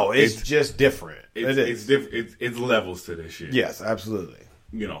them. No, it's just different. It's different. It's levels to this shit. Yes, absolutely.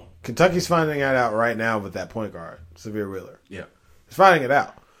 You know, Kentucky's finding that out right now with that point guard, Severe Wheeler. Yeah. He's finding it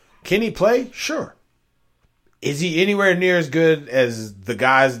out. Can he play? Sure. Is he anywhere near as good as the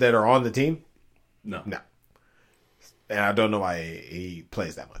guys that are on the team? No. And I don't know why he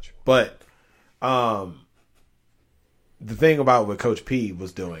plays that much. But the thing about what Coach P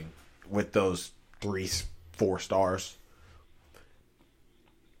was doing with those 3-4 stars,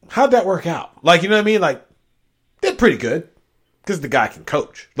 how'd that work out? Like, you know what I mean? Like, they're pretty good. Because the guy can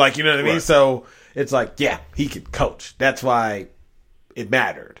coach. Like, you know what I mean? Right. So, it's like, yeah, he can coach. That's why it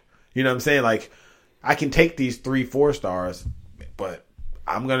mattered. You know what I'm saying? Like, I can take these 3-4 stars, but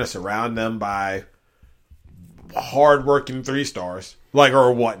I'm going to surround them by hard-working 3 stars, like,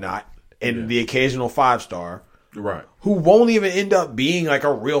 or whatnot, and the occasional 5-star. Right. Who won't even end up being, like,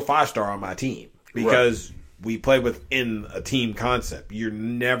 a real 5-star on my team. Because we play within a team concept. You're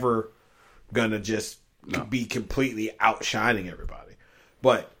never going to just be completely outshining everybody.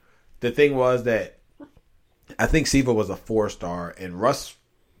 But the thing was that I think Siva was a 4-star and Russ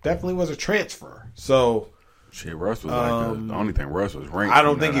definitely was a transfer. So Russ was like the only thing Russ was ranked. I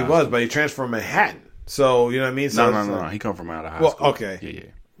don't think he was, but he transferred from Manhattan. So you know what I mean? So No. He come from out of high well, school. okay,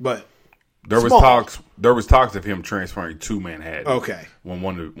 Yeah. but There was talks of him transferring to Manhattan. Okay.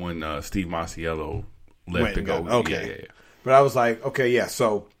 When Steve Masiello left to go. Okay. Yeah. But I was like, okay, yeah.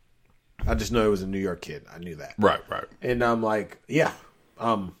 So I just know he was a New York kid. I knew that. Right. And I'm like, yeah.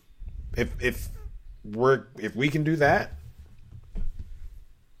 If we can do that,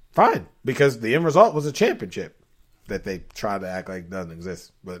 fine. Because the end result was a championship that they try to act like doesn't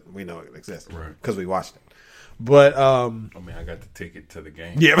exist, but we know it exists, right? Because we watched it. But I mean, I got the ticket to the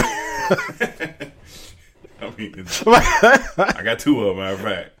game. Yeah. I mean, I got two of them. Matter of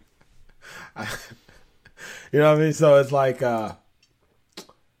fact. You know what I mean? So it's like,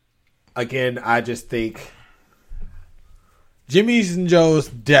 again, I just think Jimmy's and Joe's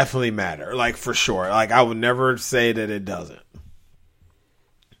definitely matter, like for sure. Like I would never say that it doesn't.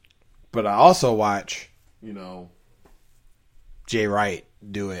 But I also watch, Jay Wright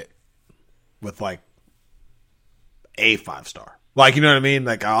do it with like a 5-star. Like, you know what I mean?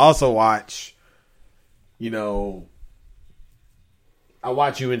 Like I also watch, I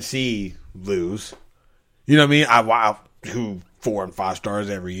watch UNC lose. You know what I mean? I watch 4 and 5 stars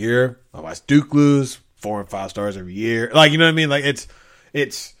every year. I watch Duke lose 4 and 5 stars every year. Like, you know what I mean? Like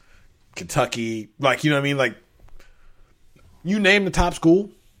it's Kentucky. Like, you know what I mean? Like you name the top school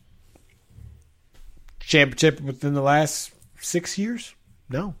championship within the last 6 years?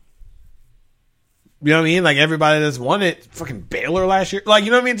 No. You know what I mean? Like everybody that's won it, fucking Baylor last year. Like,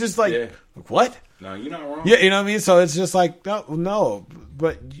 you know what I mean? Just like, what? No, you're not wrong. Yeah, you know what I mean? So it's just like, no.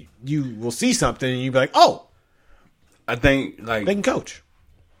 But you will see something and you'll be like, oh. I think like they can coach.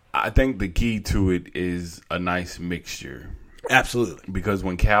 I think the key to it is a nice mixture. Absolutely. Because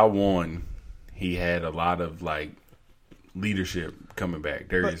when Cal won, he had a lot of like leadership coming back.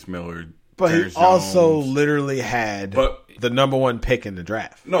 Darius Miller. But Terrence he also Jones. literally had the number 1 pick in the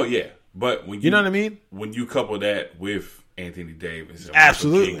draft. No, yeah. But when you know what I mean? When you couple that with Anthony Davis and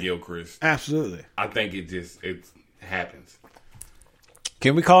absolutely Gilchrist, absolutely, I think it happens.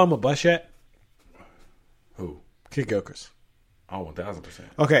 Can we call him a bust yet? Who? Kid Gilchrist. Oh, 1,000%.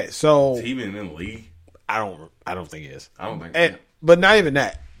 Okay, so is he even in the league? I don't think he is. I don't think. But not even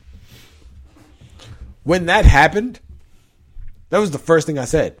that. When that happened, that was the first thing I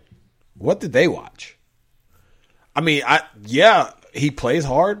said. What did they watch? I mean, he plays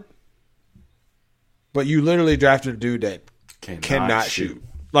hard. But you literally drafted a dude that cannot shoot.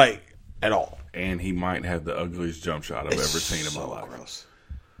 Like, at all. And he might have the ugliest jump shot I've ever seen in my life. Gross.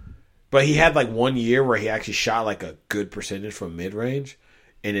 But he had like 1 year where he actually shot like a good percentage from mid-range,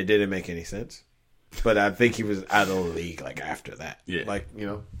 and it didn't make any sense. But I think he was out of the league like after that. Yeah. Like,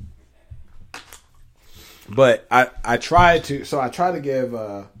 But I try to give,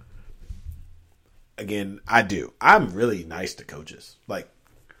 again, I do. I'm really nice to coaches. Like,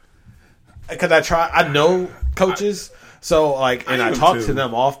 because I know coaches, so like, and I talk to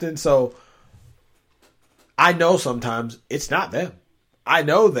them often, so I know sometimes it's not them. I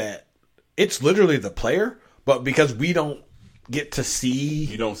know that it's literally the player, but because we don't get to see,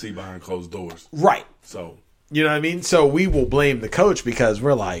 you don't see behind closed doors, right? So you know what I mean. So we will blame the coach because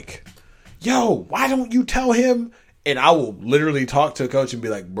we're like, "Yo, why don't you tell him?" And I will literally talk to a coach and be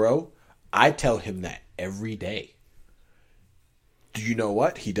like, "Bro, I tell him that every day. Do you know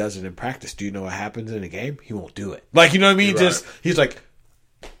what? He does it in practice. Do you know what happens in a game? He won't do it. Like, you know what I mean? He's like,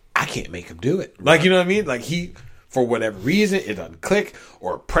 I can't make him do it. Like, you know what I mean? Like, for whatever reason, it doesn't click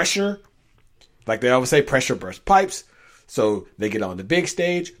or pressure. Like they always say, pressure bursts pipes. So they get on the big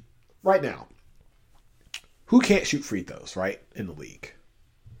stage. Right now, who can't shoot free throws, right? In the league.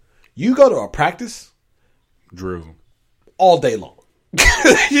 You go to a practice. Drill. All day long.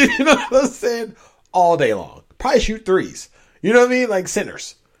 You know what I'm saying? All day long. Probably shoot threes. You know what I mean? Like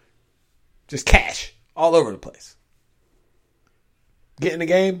centers. Just cash all over the place. Get in the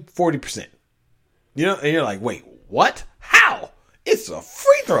game, 40%. You know, and you're like, wait, what? How? It's a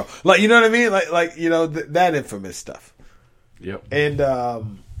free throw. Like, you know what I mean? Like that infamous stuff. Yep. And I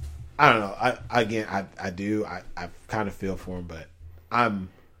don't know. I kind of feel for him, but I'm,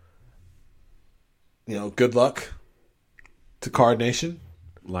 good luck to Card Nation.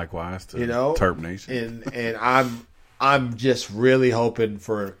 Likewise to Terp Nation. And I'm just really hoping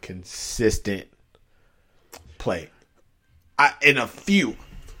for consistent play. In a few.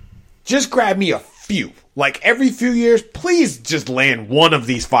 Just grab me a few. Like every few years, please just land one of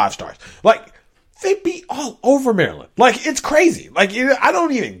these 5 stars. Like they be all over Maryland. Like it's crazy. Like I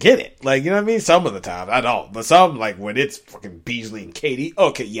don't even get it. Like, you know what I mean? Some of the time I don't. But some, like when it's fucking Beasley and Katie,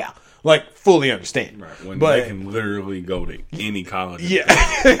 okay, yeah. Like fully understand. Right. When they can literally go to any college.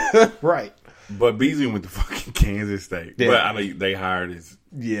 Yeah. Right. But Beasley went to fucking Kansas State. Yeah. But I know they hired his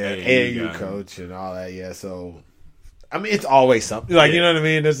AAU coach and all that. Yeah, so I mean, it's always something. Like, you know what I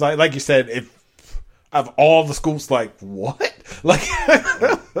mean? It's like you said, if of all the schools, like what? Like,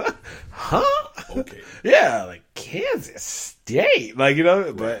 huh? Okay. Yeah, like Kansas State. Like, you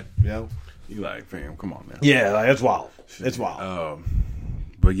know, but you know, you like, fam, come on now. Yeah, like it's wild. It's wild.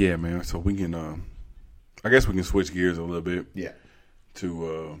 But yeah, man. So we can, I guess we can switch gears a little bit. Yeah.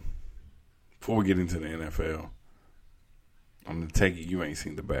 To before we get into the NFL, I'm gonna take it you ain't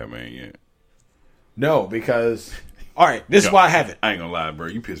seen the Batman yet. No, because all right, this is why I haven't. I ain't gonna lie, bro.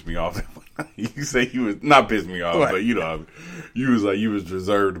 You pissed me off. You say you was not pissed me off, what? But you know, you was like you was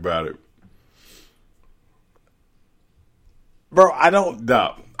reserved about it, bro. I don't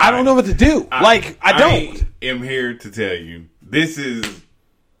know what to do. I am here to tell you this is.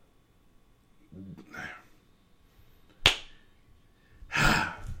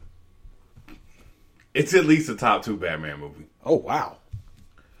 It's at least a top 2 Batman movie. Oh, wow.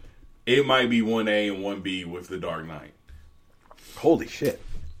 It might be 1A and 1B with The Dark Knight. Holy shit.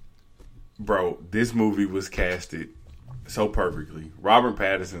 Bro, this movie was casted so perfectly. Robert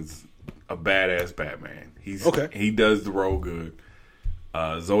Pattinson's a badass Batman. He does the role good.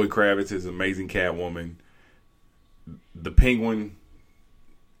 Zoe Kravitz is amazing Catwoman. The Penguin,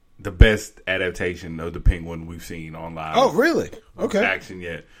 the best adaptation of the Penguin we've seen on live. Oh, really? Okay. Action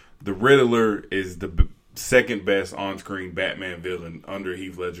yet. The Riddler is the second best on-screen Batman villain under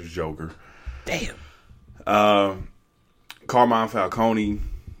Heath Ledger's Joker. Damn. Carmine Falcone,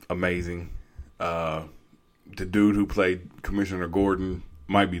 amazing. The dude who played Commissioner Gordon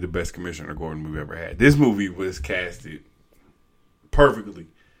might be the best Commissioner Gordon we've ever had. This movie was casted perfectly.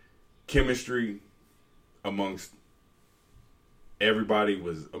 Chemistry amongst everybody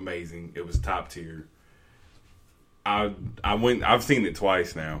was amazing. It was top tier. I've seen it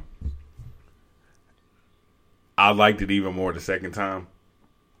twice now. I liked it even more the second time.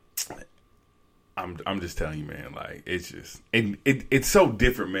 I'm just telling you, man, like it's just it's so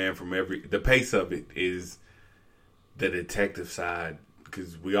different, man, from the pace of it is the detective side,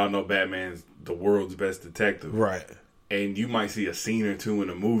 because we all know Batman's the world's best detective. Right. And you might see a scene or two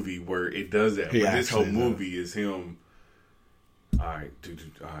in a movie where it does that. But this whole movie is him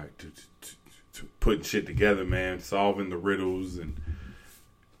putting shit together, man, solving the riddles and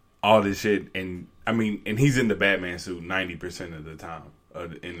all this shit. And I mean, and he's in the Batman suit 90% of the time.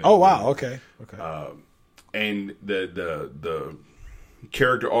 Wow, okay. And the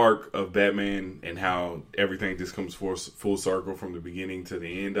character arc of Batman and how everything just comes full circle from the beginning to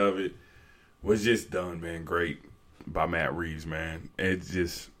the end of it was just done, man. Great by Matt Reeves, man. It's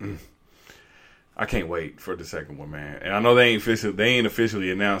just. I can't wait for the second one, man. And I know they ain't officially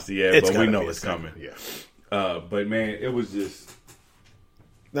announced it yet, but we know it's coming. Yeah. But man, it was just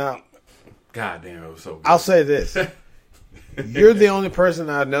now. Goddamn, it was so good. I'll say this: you're the only person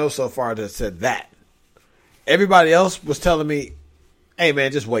I know so far that said that. Everybody else was telling me, "Hey,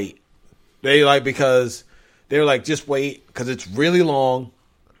 man, just wait." Because they were like, "Just wait," because it's really long.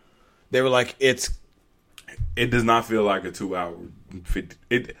 They were like, It does not feel like a 2 hour.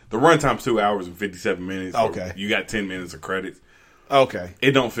 The runtime's 2 hours and 57 minutes. Okay. You got 10 minutes of credits. Okay.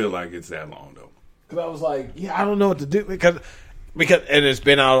 It don't feel like it's that long though. Because I was like, I don't know what to do because and it's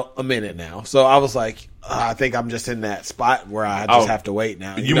been out a minute now. So I was like, I think I'm just in that spot where I just have to wait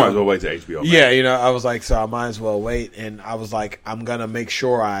now. You might as well wait till HBO. Yeah, I was like, so I might as well wait. And I was like, I'm gonna make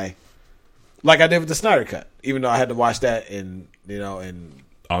sure like I did with the Snyder Cut, even though I had to watch that in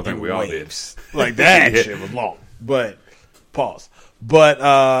I think we all did. Like that shit was long. But pause. But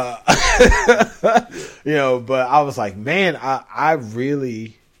but I was like, man, I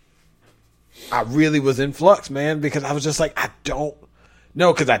really was in flux, man, because I was just like, I don't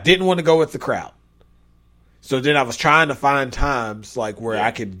know, because I didn't want to go with the crowd. So then I was trying to find times like where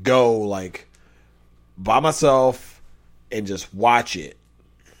I could go like by myself and just watch it.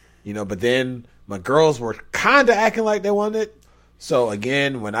 But then my girls were kind of acting like they wanted it. So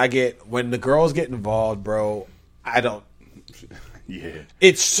again, when the girls get involved, bro, I don't. Yeah.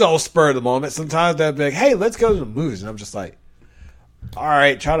 It's so spur of the moment. Sometimes they'll be like, "Hey, let's go to the movies," and I'm just like, "All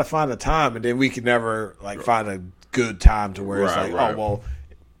right, try to find a time," and then we can never find a good time to where it's like, "Oh, well,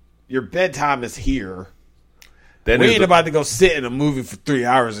 your bedtime is here." We ain't about to go sit in a movie for 3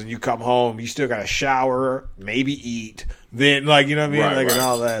 hours and you come home, you still got to shower, maybe eat, then you know what I mean, and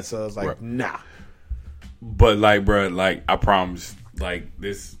all that. So it's like, nah. But bro, I promise,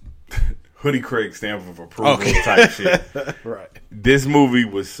 this Hoodie Craig stamp of approval type shit. Right. This movie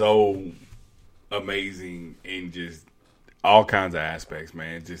was so amazing in just all kinds of aspects,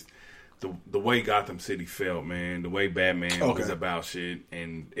 man. Just the way Gotham City felt, man, the way Batman was about shit,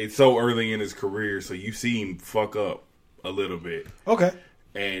 and it's so early in his career, so you see him fuck up a little bit. Okay.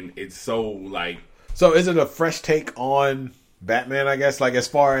 And it's so like... So is it a fresh take on Batman, I guess? Like, as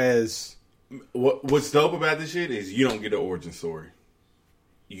far as... What's dope about this shit is you don't get an origin story.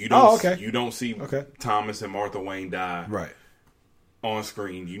 You don't, You don't see Thomas and Martha Wayne die on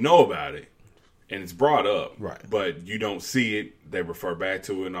screen. You know about it, and it's brought up, but you don't see it. They refer back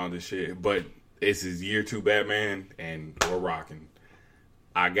to it and all this shit. But it's his year 2 Batman, and we're rocking.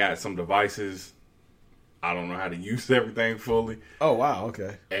 I got some devices. I don't know how to use everything fully. Oh, wow,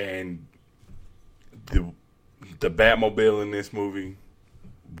 okay. And the Batmobile in this movie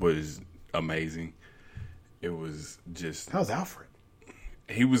was amazing. It was just... How's Alfred?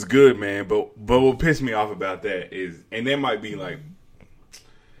 He was good, man. But what pissed me off about that is... And that might be like...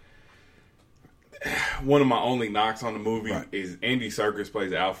 One of my only knocks on the movie is Andy Serkis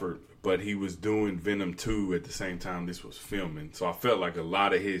plays Alfred, but he was doing Venom 2 at the same time this was filming. So I felt like a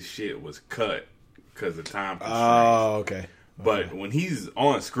lot of his shit was cut because of time constraints. Oh, okay. But when he's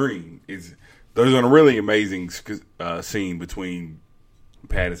on screen, there's a really amazing scene between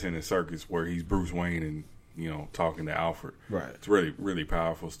Pattinson and Serkis where he's Bruce Wayne and, talking to Alfred. Right. It's really, really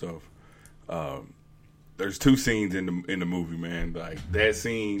powerful stuff. There's 2 scenes in the movie, man. Like that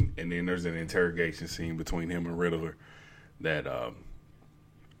scene, and then there's an interrogation scene between him and Riddler that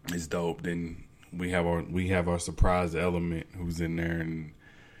is dope. Then we have our surprise element who's in there, and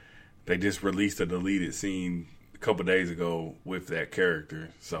they just released a deleted scene a couple days ago with that character.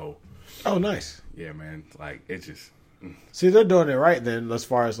 So, oh, nice. Yeah, man. Like it's just see, they're doing it right then, as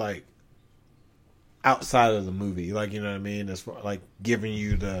far as like outside of the movie, like, you know what I mean, as far like giving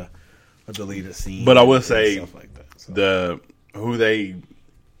you a deleted scene. But I will say stuff like that, so. Who they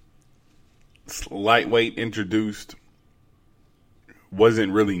lightweight introduced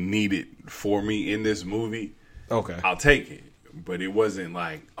wasn't really needed for me in this movie. Okay, I'll take it, but it wasn't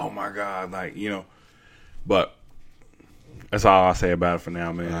like, oh my god, like, But that's all I'll say about it for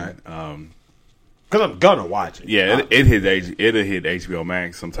now, man. All right. Because I'm gonna watch it. Yeah, it'll hit HBO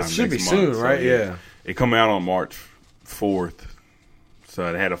Max sometime. It should next be month, soon, right? Yeah. It come out on March 4th,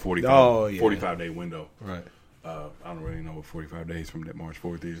 so it had a 45-day window. Right. I don't really know what 45 days from that March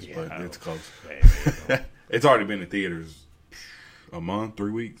 4th is, Yeah, but it's close. It's already been in theaters a month,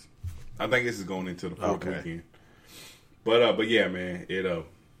 3 weeks. I think this is going into the 4th weekend. But yeah, man,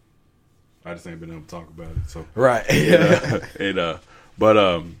 I just ain't been able to talk about it. So right.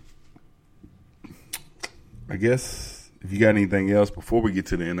 I guess if you got anything else before we get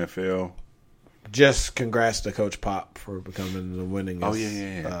to the NFL. Just congrats to Coach Pop for becoming the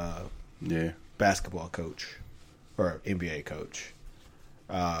winningest basketball coach or NBA coach.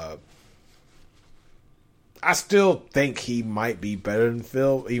 I still think he might be better than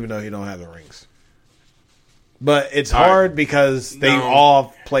Phil, even though he don't have the rings. But it's hard because they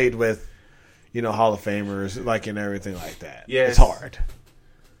all played with, Hall of Famers, like, and everything like that. Yes. It's hard.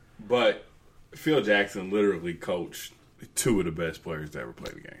 But Phil Jackson literally coached 2 of the best players to ever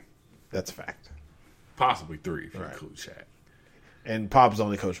play the game. That's a fact. Possibly 3 if you include Shaq. And Pop's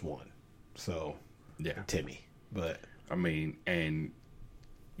only coached 1. So, yeah. Timmy. But I mean, and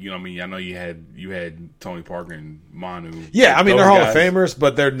I know you had Tony Parker and Manu. Yeah, I mean, they're Hall of Famers,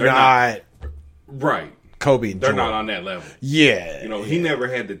 but they're not right. Kobe and They're Jordan. not on that level. Yeah. He never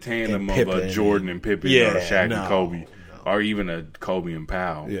had the tandem of a Jordan and Pippen or Shaq and Kobe. Or even a Kobe and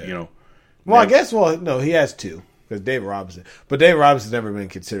Powell. Yeah. Well, I guess, no, he has 2. Because David Robinson. But David Robinson's never been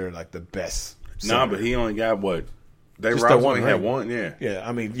considered like the best center. No, but he only got what? David Robinson only had 1, yeah. Yeah,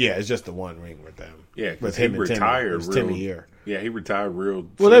 I mean, it's just the 1 ring with them. Yeah, with him and retired Timmy. Timmy year. Yeah, he retired real.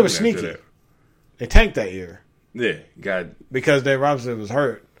 Well, they were sneaky. They tanked that year. Yeah, because David Robinson was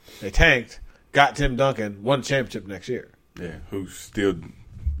hurt. They tanked, got Tim Duncan, won the championship next year. Yeah, who still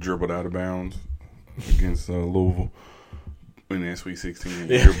dribbled out of bounds against Louisville in that Sweet 16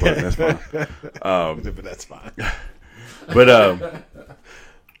 year, but that's fine. But that's fine.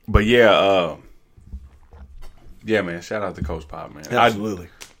 But yeah, man. Shout out to Coach Pop, man. Absolutely.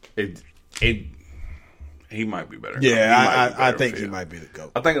 He might be better. Yeah, I think he might be the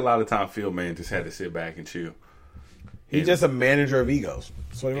GOAT. I think a lot of time Phil, man, just had to sit back and chill. He's just a manager of egos.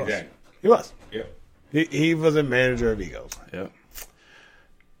 That's what he was. Exactly. He was. Yeah. He was a manager of egos. Yep.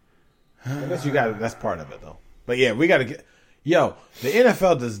 I guess that's part of it, though. But yeah, we got to get. The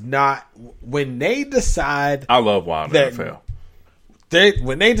NFL does not. When they decide. I love wild NFL.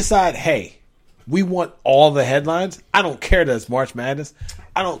 When they decide, hey, we want all the headlines. I don't care that it's March Madness.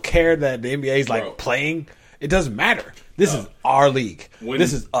 I don't care that the NBA is playing. It doesn't matter. This is our league.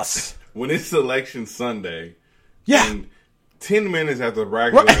 This is us. When it's Election Sunday, yeah, 10 minutes after the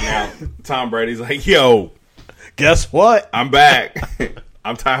bracket was announced, Tom Brady's like, yo, guess what? I'm back.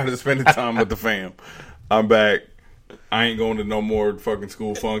 I'm tired of spending time with the fam. I'm back. I ain't going to no more fucking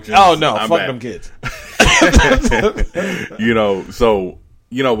school functions. Oh, no. I'm fuck back. them kids. So,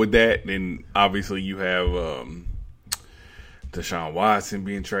 with that, then obviously you have Deshaun Watson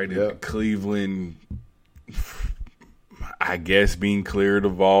being traded to Cleveland, I guess being cleared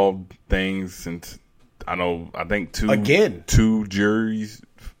of all things since I think two juries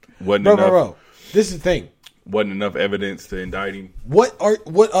wasn't enough. Bro. This is the thing. Wasn't enough evidence to indict him. What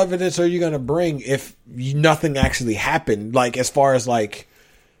evidence are you going to bring if nothing actually happened? Like, as far as like,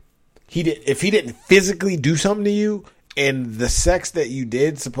 if he didn't physically do something to you, and the sex that you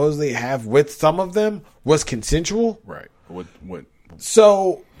did supposedly have with some of them was consensual, right? What?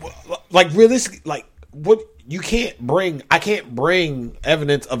 So, like, realistically, like, what I can't bring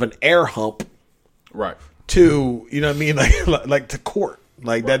evidence of an air hump, right? To you know what I mean, like to court,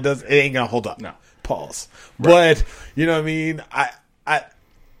 like that it ain't gonna hold up. No. Pause. Right. But you know what I mean. I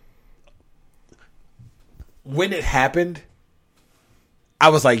when it happened, I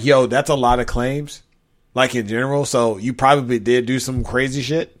was like, "Yo, that's a lot of claims." Like in general, so you probably did do some crazy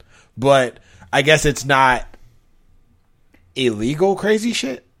shit, but I guess it's not illegal crazy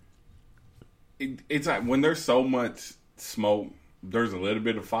shit. It's like when there's so much smoke, there's a little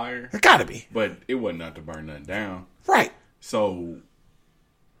bit of fire. It gotta be, but it wasn't enough to burn nothing down, right? So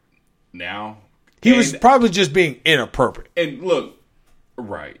now he was probably just being inappropriate. And look,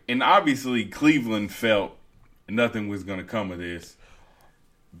 right, and obviously Cleveland felt nothing was going to come of this.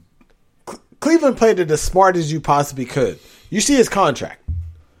 Cleveland played it as smart as you possibly could. You see his contract.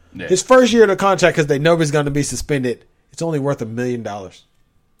 Yeah. His first year of the contract, because they know he's going to be suspended, it's only worth $1 million.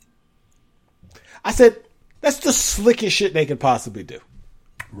 I said, that's the slickest shit they could possibly do.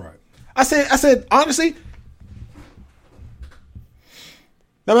 Right. I said, honestly,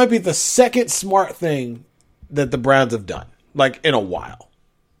 that might be the second smart thing that the Browns have done, like in a while.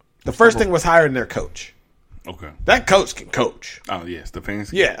 The first thing was hiring their coach. Okay. That coach can coach. Oh, yes.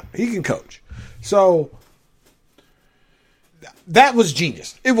 Stefanski. Yeah, he can coach. So that was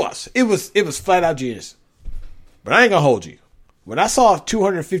genius. It was flat out genius. But I ain't gonna hold you. When I saw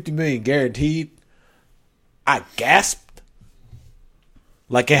 $250 million guaranteed, I gasped.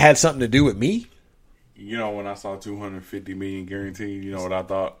 Like it had something to do with me. You know, when I saw $250 million guaranteed, you know what I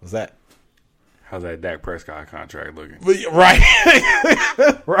thought? What's that? How's that Dak Prescott contract looking? Right.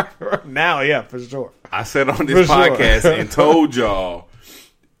 right now, yeah, for sure. I said on this podcast and told y'all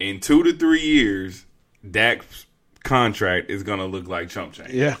in 2 to 3 years, Dak's contract is going to look like chump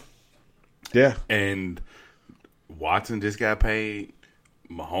change. Yeah. Yeah. And Watson just got paid.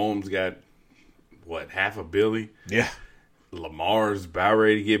 Mahomes got, $500 million? Yeah. Lamar's about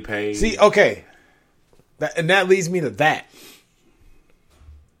ready to get paid. See, okay. That leads me to that.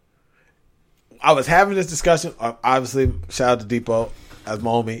 I was having this discussion. Obviously, shout out to Depot as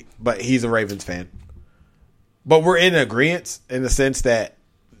my homie, but he's a Ravens fan. But we're in agreement in the sense that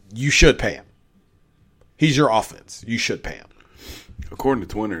you should pay him. He's your offense. You should pay him. According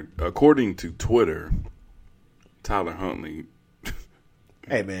to Twitter, Tyler Huntley.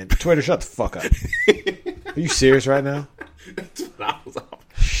 Hey man, Twitter, shut the fuck up. Are you serious right now?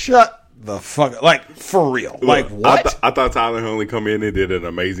 Shut the fuck up. Like, for real. Look, like, what? I thought Tyler Huntley come in and did an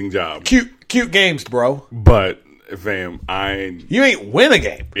amazing job. Cute games, bro. But, fam, you ain't win a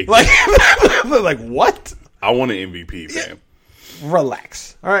game. Exactly. Like what? I want an MVP, fam.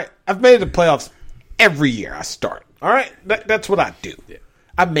 Relax. All right. I've made it to playoffs every year I start. All right. That's what I do. Yeah.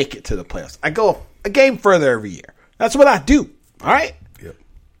 I make it to the playoffs. I go a game further every year. That's what I do. All right. Yep.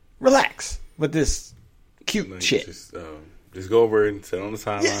 Relax with this cute shit. Just go over and sit on the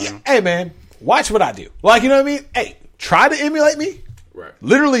sideline. Yeah. Hey, man, watch what I do. Like, you know what I mean? Hey, try to emulate me. Right.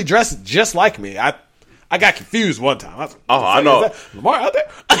 Literally dress just like me. I got confused one time. I know. Is that Lamar out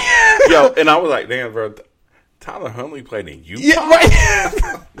there? Yo, and I was like, damn, bro. Tyler Huntley played in Utah? Yeah,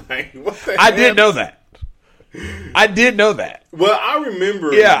 right. Like, what the I hell? did know that. Well, I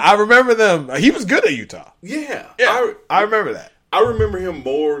remember. Yeah, I remember them. He was good at Utah. Yeah. I remember that. I remember him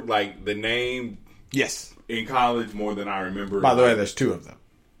more, like, the name Yes. in college more than I remember. By the way, there's two of them.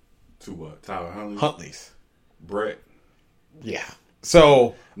 Two what? Tyler Huntley? Huntley's. Brett. Yeah.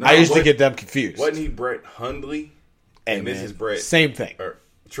 So, I used to get them confused. Wasn't he Brett Hundley? Hey, and man, this is Brett. Same thing.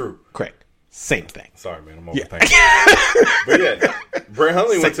 True. Correct. Same thing. Sorry, man. I'm overthinking. But yeah, Brett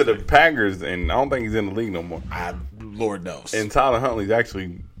Hundley went to the Packers, and I don't think he's in the league no more. Lord knows. And Tyler Huntley's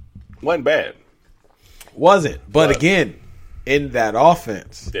actually wasn't bad. Wasn't. But again, in that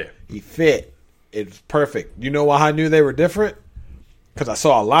offense, he fit. It was perfect. You know why I knew they were different? Because I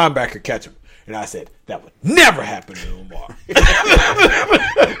saw a linebacker catch him. And I said, that would never happen to Lamar.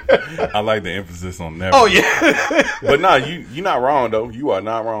 I like the emphasis on never. Oh, yeah. But no, you're not wrong, though. You are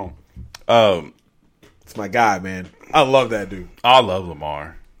not wrong. It's my guy, man. I love that dude. I love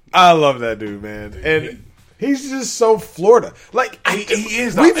Lamar. I love that dude, man. And he's just so Florida. Like, He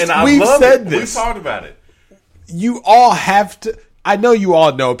is. We've love said it. this. We've talked about it. You all have to. I know you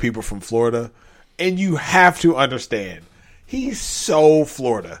all know people from Florida, and you have to understand. He's so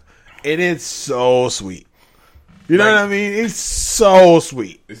Florida. And it's so sweet. You know what I mean? It's so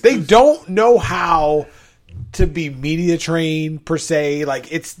sweet. They don't know how to be media trained per se.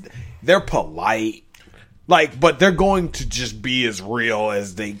 Like they're polite. Like, but they're going to just be as real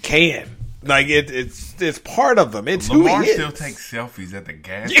as they can. Like it's part of them. It's Lamar who he is. still takes selfies at the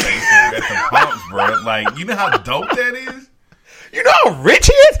gas station, at the pumps, bro. Like, you know how dope that is? You know how rich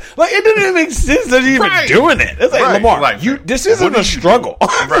he is? Like, it doesn't even make sense that he's even doing it. It's like, Lamar, Like, this isn't a struggle.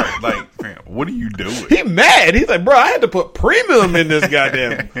 Right. Like, fam, what are you doing? He mad. He's like, bro, I had to put premium in this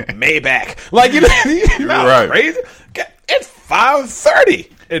goddamn Maybach. Like, you know right. crazy? It's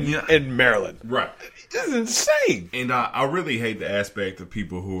 5:30 in Maryland. Right. It's insane. And I really hate the aspect of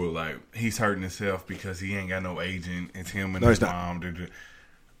people who are like, he's hurting himself because he ain't got no agent. It's him and his mom.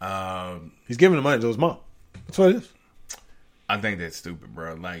 He's giving the money to his mom. That's what it is. I think that's stupid,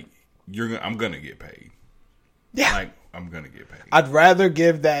 bro. Like, I'm gonna get paid. Yeah, like I'm gonna get paid. I'd rather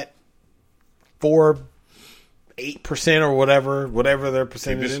give that 8% or whatever their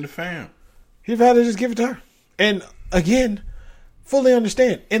percentage. Keep it in the fam. He'd rather just give it to her. And again, fully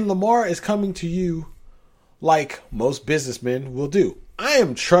understand. And Lamar is coming to you like most businessmen will do. I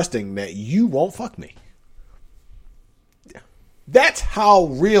am trusting that you won't fuck me. That's how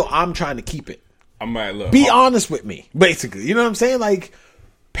real I'm trying to keep it. I might look. Be honest with me, basically. You know what I'm saying? Like,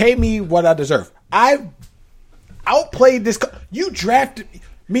 pay me what I deserve. I outplayed this. You drafted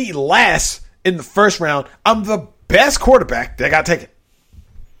me last in the first round. I'm the best quarterback that got taken.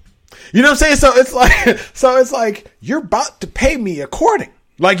 You know what I'm saying? So it's like you're about to pay me according.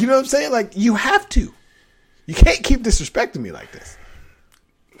 Like, you know what I'm saying? Like, you have to. You can't keep disrespecting me like this.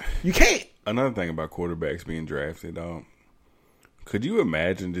 You can't. Another thing about quarterbacks being drafted, could you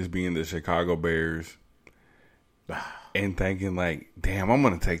imagine just being the Chicago Bears and thinking like, damn, I'm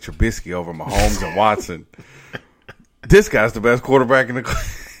going to take Trubisky over Mahomes and Watson. This guy's the best quarterback in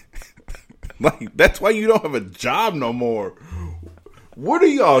the like, that's why you don't have a job no more. What are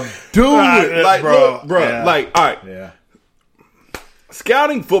y'all doing? Like, bro, yeah. like, all right. Yeah.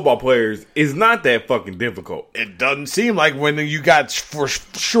 Scouting football players is not that fucking difficult. It doesn't seem like when you got for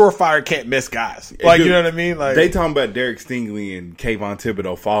surefire can't miss guys. Like, dude, you know what I mean? Like, they talking about Derek Stingley and Kayvon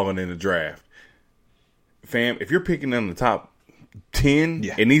Thibodeau falling in the draft. Fam, if you're picking them in the top 10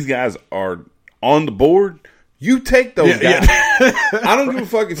 and these guys are on the board, you take those guys. Yeah. I don't give a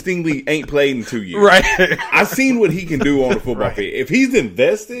fuck if Stingley ain't played in 2 years. Right. I've seen what he can do on the football field. If he's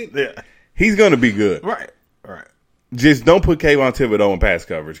invested, he's going to be good. Right. Just don't put Kayvon Thibodeau in pass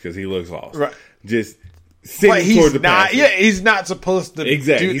coverage because he looks lost. Right. Just send him towards the pass. Yeah, he's not supposed to.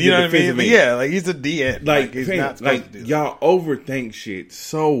 Exactly. You know what I mean? But yeah, like he's a DN. Like he's fam, not supposed to do that. Y'all overthink shit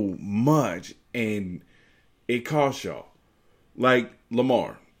so much, and it costs y'all. Like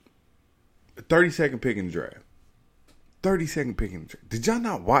Lamar, 32nd pick in the draft. 32nd pick in the draft. Did y'all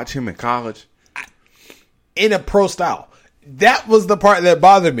not watch him in college? In a pro style. That was the part that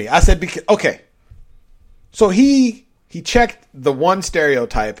bothered me. I said, okay. So he checked the one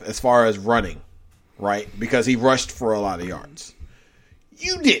stereotype as far as running, right? Because he rushed for a lot of yards.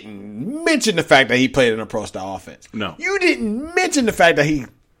 You didn't mention the fact that he played in a pro style offense. No. You didn't mention the fact that he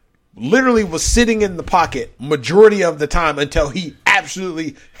literally was sitting in the pocket majority of the time until he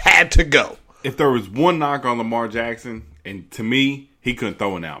absolutely had to go. If there was one knock on Lamar Jackson, and to me, he couldn't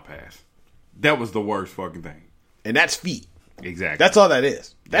throw an out pass. That was the worst fucking thing. And that's feet. Exactly. That's all that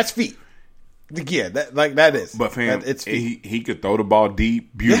is. That's feet. Yeah, that is. But fam, it's he could throw the ball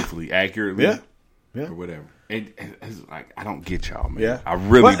deep, beautifully, accurately, yeah, or whatever. It's like, I don't get y'all, man. Yeah, I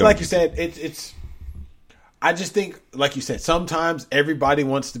really don't. Like you said, it's. I just think, like you said, sometimes everybody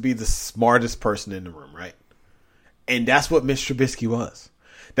wants to be the smartest person in the room, right? And that's what Mr. Trubisky was.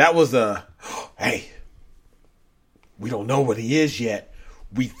 That was hey, we don't know what he is yet.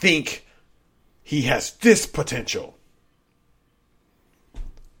 We think he has this potential.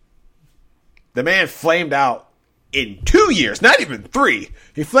 The man flamed out in 2 years, not even 3.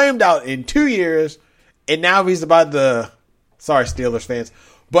 He flamed out in 2 years, and now he's about to, sorry Steelers fans,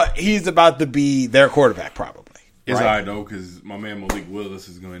 but he's about to be their quarterback probably. It's all right, though, because my man Malik Willis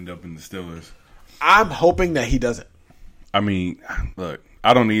is going to end up in the Steelers. I'm hoping that he doesn't. I mean, look,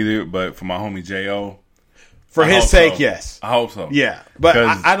 I don't either, but for my homie J.O., For his sake, yes. I hope so. Yeah, but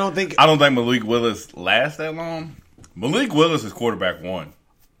I don't think Malik Willis lasts that long. Malik Willis is quarterback one.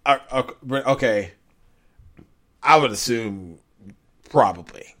 Okay, I would assume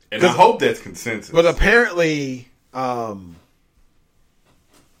probably, and I hope that's consensus. But apparently,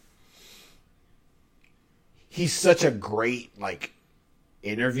 he's such a great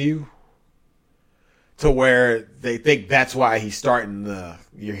interview to where they think that's why he's starting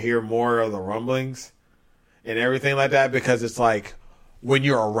you hear more of the rumblings and everything like that, because it's like when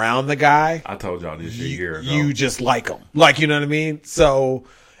you're around the guy, I told y'all this year ago, you just like him, you know what I mean. So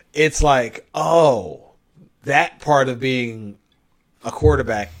it's like, oh, that part of being a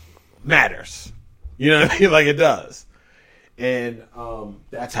quarterback matters, you know what I mean? Like it does. And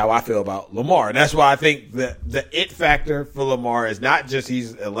that's how I feel about Lamar. And that's why I think the it factor for Lamar is not just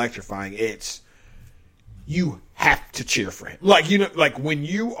he's electrifying. It's you have to cheer for him. When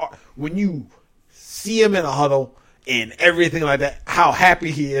you see him in a huddle and everything like that, how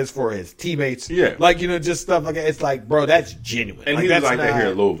happy he is for his teammates. Yeah. Just stuff like that. It's like, bro, that's genuine. And he was like that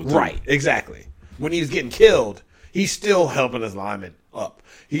here at Louisville, too. Right, exactly. When he was getting killed, he's still helping his lineman up.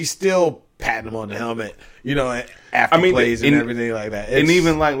 He's still patting him on the helmet, after plays and everything like that. And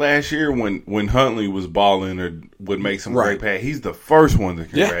even like last year when Huntley was balling or would make some great pass, he's the first one to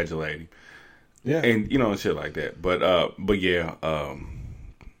congratulate him. Yeah. And, shit like that. But yeah, I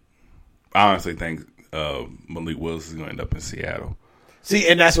honestly think Malik Willis is going to end up in Seattle. See,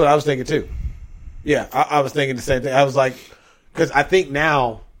 and that's what I was thinking too. Yeah, I was thinking the same thing. I was like, because I think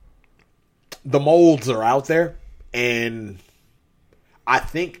now the molds are out there, and I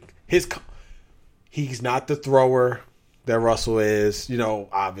think he's not the thrower that Russell is,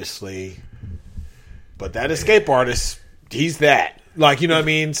 obviously. But that escape artist, he's that. You know what I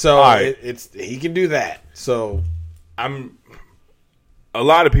mean? So he can do that. So a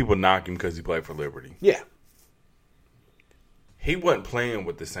lot of people knock him because he played for Liberty. Yeah. He wasn't playing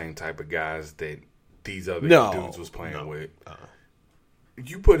with the same type of guys that these other dudes was playing with.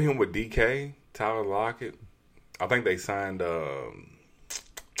 You put him with DK, Tyler Lockett. I think they signed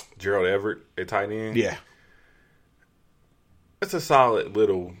Gerald Everett at tight end. Yeah. It's a solid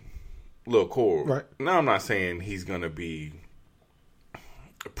little core. Right. Now, I'm not saying he's going to be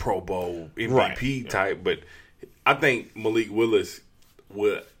a Pro Bowl MVP type, but I think Malik Willis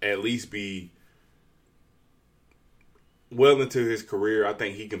will at least be well into his career. I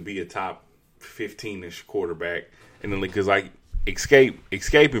think he can be a top 15-ish quarterback. And then because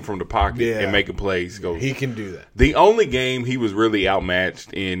escaping from the pocket and making plays. He can do that. The only game he was really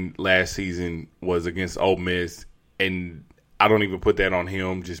outmatched in last season was against Ole Miss, and I don't even put that on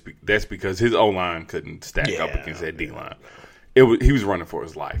him. That's because his O-line couldn't stack up against that D-line. He was running for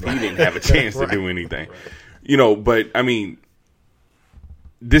his life. He didn't have a chance to do anything. But I mean,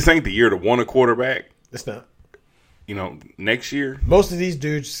 this ain't the year to want a quarterback. It's not. Next year. Most of these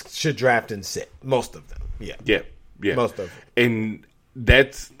dudes should draft and sit. Most of them. Yeah. Yeah. Yeah. Most of them. And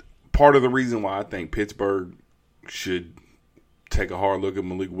that's part of the reason why I think Pittsburgh should take a hard look at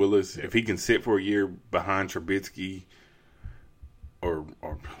Malik Willis. Yeah. If he can sit for a year behind Trubisky or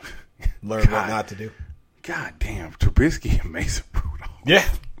learn what not to do. God damn, Trubisky and Mason Rudolph. Yeah.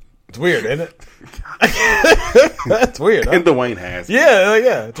 It's weird, isn't it? That's weird. Huh? And Dwayne Haskins.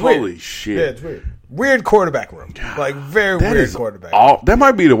 Yeah. It's Holy weird. shit. Yeah, it's weird. Weird quarterback room. Very weird quarterback room. That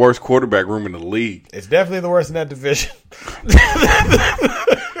might be the worst quarterback room in the league. It's definitely the worst in that division. We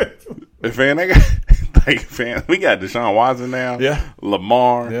got Deshaun Watson now. Yeah.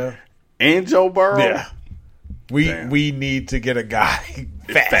 Lamar. Yeah. And Joe Burrow. Yeah. We need to get a guy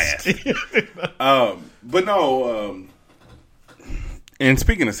fast. But no, and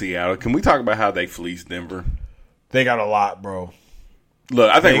speaking of Seattle, can we talk about how they fleeced Denver? They got a lot, bro. Look,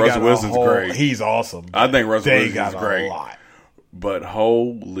 I think Russell Wilson's great. He's awesome. I think Russell Wilson's got great. A lot. But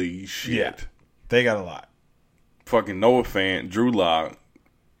holy shit. Yeah, they got a lot. Fucking Noah Fant, Drew Lock,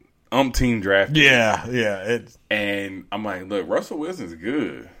 team drafted. Yeah. And I'm like, look, Russell Wilson's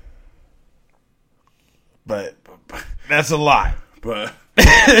good. But that's a lot. But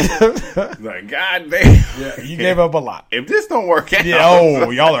like, god damn. Yeah, you gave up a lot. If this don't work out. Yeah,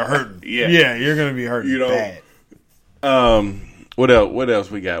 y'all are hurting. Yeah, you're gonna be hurting bad. What else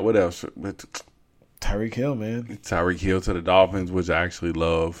we got? What else? Tyreek Hill, man. Tyreek Hill to the Dolphins, which I actually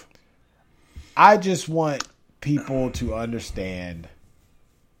love. I just want people to understand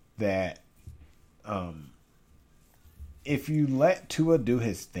that if you let Tua do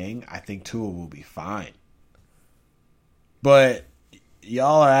his thing, I think Tua will be fine. But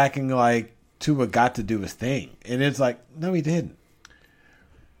y'all are acting like Tua got to do his thing. And it's like, no, he didn't.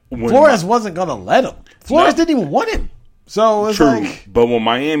 Flores wasn't going to let him. Flores didn't even want him. So it's true. like, but when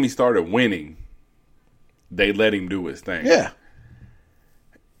Miami started winning, they let him do his thing. Yeah.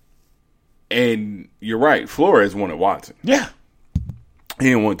 And you're right. Flores wanted Watson. Yeah. He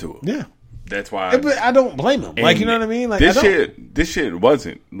didn't want to. Yeah. That's why. But I don't blame him. Like, you know what I mean? Like, this shit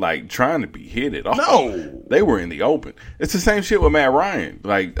wasn't like trying to be hit at all. No. They were in the open. It's the same shit with Matt Ryan.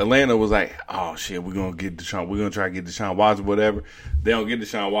 Like, Atlanta was like, oh shit, we're going to try to get Deshaun Watson, whatever. They don't get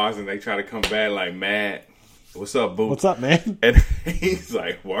Deshaun Watson. They try to come back like, Matt, what's up, boo? What's up, man? And he's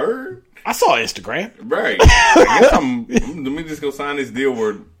like, word? I saw Instagram. Right. I guess let me just go sign this deal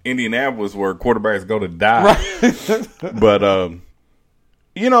where Indianapolis, where quarterbacks go to die. Right. But,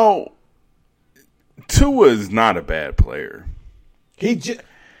 you know, Tua is not a bad player.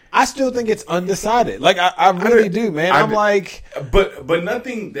 I still think it's undecided. Like, I really do, man. I'm like... But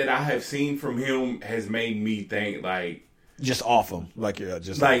nothing that I have seen from him has made me think, like... Just off him. Like, you're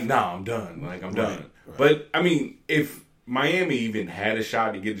just... Like, nah, I'm done. Like, I'm done. Right. But, I mean, if Miami even had a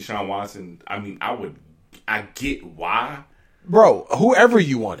shot to get Deshaun Watson, I mean, I get why. Bro, whoever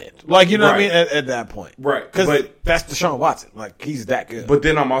you wanted. Like, you know what I mean? At that point. Right. Because that's Deshaun Watson. Like, he's that good. But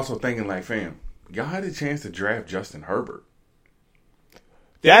then I'm also thinking, like, fam, y'all had a chance to draft Justin Herbert.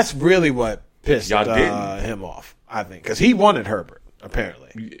 That's really what pissed him off, I think. Because he wanted Herbert,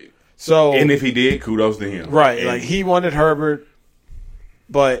 apparently. So, and if he did, kudos to him. Right. And like, he wanted Herbert,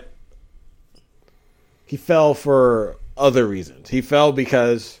 but he fell for other reasons. He fell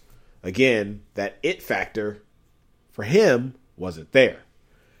because, again, that it factor for him wasn't there.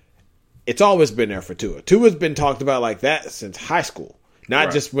 It's always been there for Tua. Tua's been talked about like that since high school.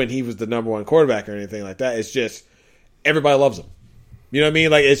 Not just when he was the number one quarterback or anything like that. It's just everybody loves him. You know what I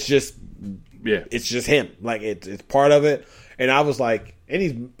mean? Like, it's just him. Like, it's part of it. And I was like, and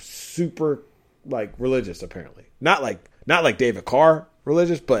he's super like religious apparently. Not like David Carr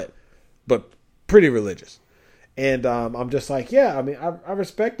religious, but pretty religious. And I'm just like, yeah. I mean, I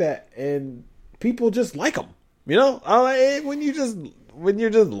respect that, and people just like him. You know, when you're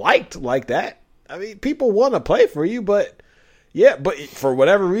just liked like that. I mean, people want to play for you, but. Yeah, but for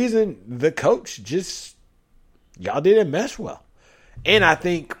whatever reason, the coach y'all didn't mesh well. And I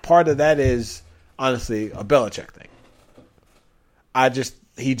think part of that is, honestly, a Belichick thing.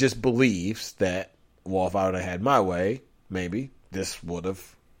 He just believes that, well, if I would have had my way, maybe this would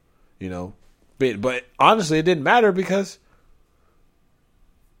have, been. But honestly, it didn't matter because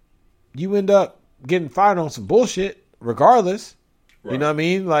you end up getting fired on some bullshit regardless. Right. You know what I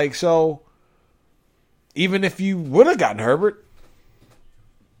mean? Like, so... Even if you would have gotten Herbert,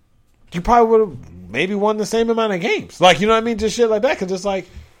 you probably would have maybe won the same amount of games. Like, you know what I mean? Just shit like that. Because it's like,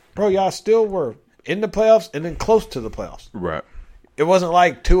 bro, y'all still were in the playoffs and then close to the playoffs. Right. It wasn't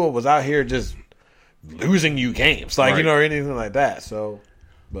like Tua was out here just losing you games. Like, right. Or anything like that. So,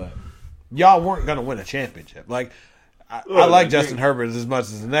 but y'all weren't going to win a championship. Like, I like Justin Herbert as much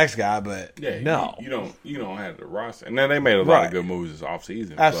as the next guy, but no. You don't have the roster. And then they made a lot of good moves this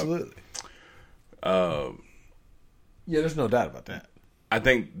offseason. Absolutely. There's no doubt about that. I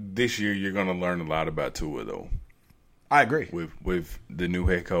think this year you're going to learn a lot about Tua, though. I agree. With the new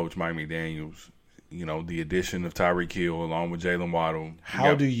head coach, Mike McDaniels, the addition of Tyreek Hill along with Jalen Waddle.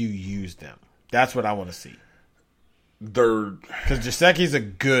 How do you use them? That's what I want to see. Because Gesicki's a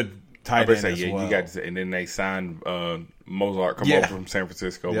good tight end as well. You got to say, and then they signed Mozart over from San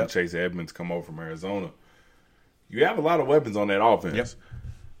Francisco and Chase Edmonds come over from Arizona. You have a lot of weapons on that offense.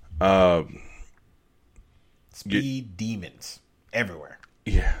 Yep. Speed demons everywhere.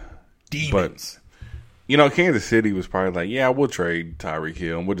 Yeah. Demons. But, Kansas City was probably like, we'll trade Tyreek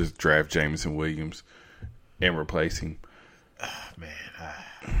Hill and we'll just draft Jameson Williams and replace him. Man,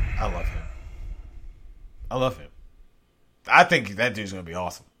 I love him. I love him. I think that dude's going to be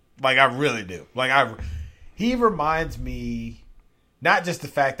awesome. Like, I really do. Like, he reminds me, not just the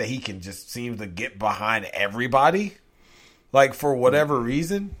fact that he can just seem to get behind everybody, like, for whatever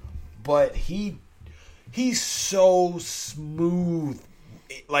reason, but he's so smooth,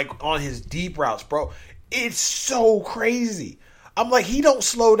 like, on his deep routes, bro. It's so crazy. I'm like, he don't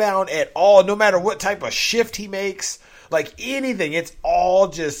slow down at all, no matter what type of shift he makes. Like, anything. It's all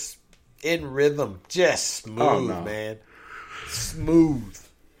just in rhythm. Just smooth, man. Smooth.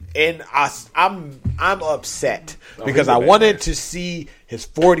 And I'm upset because I wanted to see his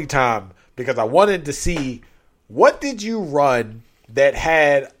 40 time, because I wanted to see what did you run that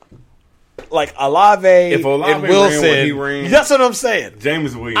had like Olave and Wilson. Ran he ran, that's what I'm saying.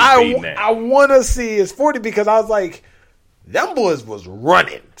 James Williams beating that. I want to see his 40 because I was like, them boys was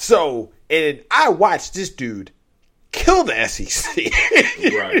running. So, and I watched this dude kill the SEC.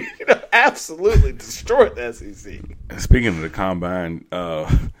 Right. Absolutely destroyed the SEC. Speaking of the combine,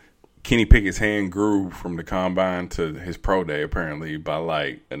 Kenny Pickett's hand grew from the combine to his pro day apparently by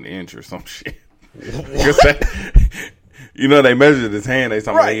like an inch or some shit. You know, they measured his hand. They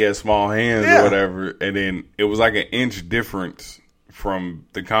told me he had small hands Yeah. or whatever. And then it was like an inch difference from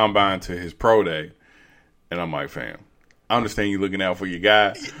the combine to his pro day. And I'm like, fam, I understand you looking out for your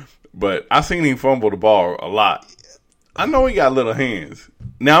guy, but I seen him fumble the ball a lot. I know he got little hands.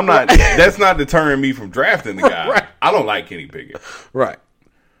 Now, I'm not. That's not deterring me from drafting the guy. Right. I don't like Kenny Pickett. Right.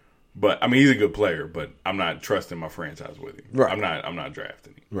 But, I mean, he's a good player, but I'm not trusting my franchise with him. Right. I'm not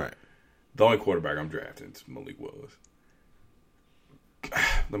drafting him. Right. The only quarterback I'm drafting is Malik Willis.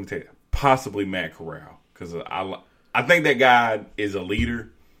 Let me tell you, possibly Matt Corral, because I think that guy is a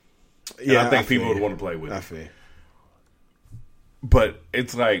leader. And I think people would want to play with him. I feel. But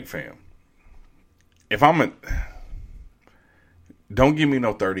it's like, fam, if don't give me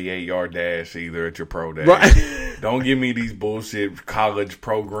no 38-yard dash either at your pro day. Right. Don't give me these bullshit college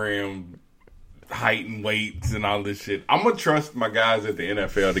program height and weights and all this shit. I'm gonna trust my guys at the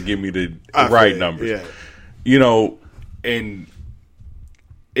NFL to give me the right numbers. Yeah. You know, and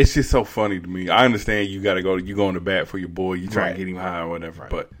it's just so funny to me. I understand you going to bat for your boy, you try to get him high or whatever,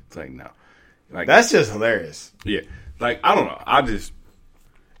 but it's like, no. Like, that's just hilarious. Yeah. Like, I don't know.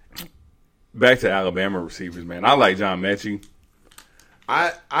 Back to Alabama receivers, man. I like John Mechie.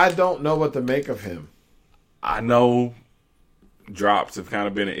 I don't know what to make of him. I know drops have kind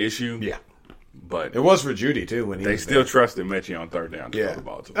of been an issue. Yeah. But it was for Judy, too. When they still trusted Mechie on third down to throw the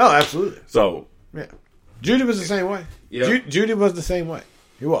ball to him. Oh, absolutely. So. Yeah. Judy was the same way. Yeah. Judy was the same way.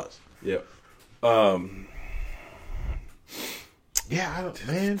 He was. Yeah. Yeah, I don't,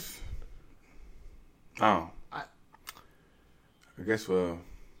 man. I guess we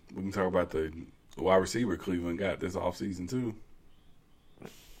can talk about the wide receiver Cleveland got this offseason, too.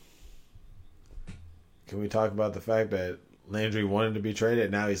 Can we talk about the fact that Landry wanted to be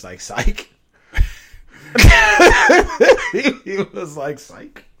traded? Now he's like, psych. he was like,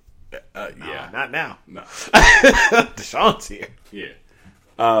 psych. Yeah. Not now. No. Deshaun's here. Yeah.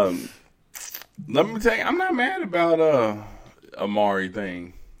 Let me tell you, I'm not mad about Amari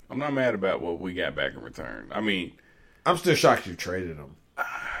thing. I'm not mad about what we got back in return. I mean, I'm still shocked you traded him,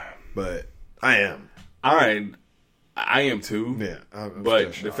 but I am. I am too. Yeah,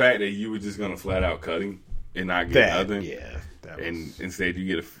 but the fact that you were just gonna flat out cut him and not get nothing, and instead you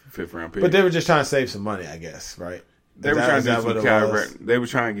get a 5th round pick. But they were just trying to save some money, I guess, right? They were trying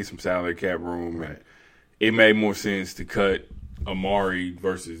to get some salary cap room, right? And it made more sense to cut Amari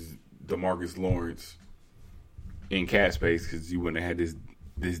versus DeMarcus Lawrence in cap space because you wouldn't have had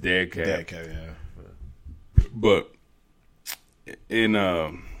this dead cap. Dead cap, yeah. But in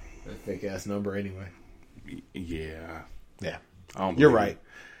a fake ass number anyway. Yeah. You're right.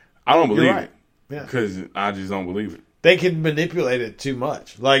 I don't believe it. Yeah. Because I just don't believe it. They can manipulate it too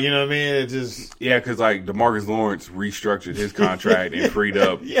much. Like, you know what I mean? It just... Yeah, because, like, DeMarcus Lawrence restructured his contract and freed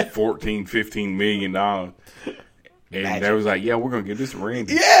up $14-15 million. And they was like, yeah, we're going to give this to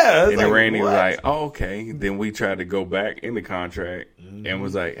Randy. Yeah. And then Randy was like, oh, okay. Then we tried to go back in the contract and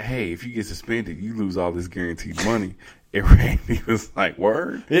was like, hey, if you get suspended, you lose all this guaranteed money. And Randy was like,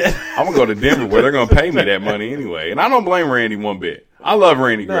 word? Yeah. I'm going to go to Denver where they're going to pay me that money anyway. And I don't blame Randy one bit. I love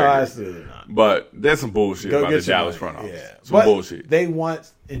Randy Gregory. No, absolutely not. But there's some bullshit about the Dallas front office. Yeah. Some bullshit. They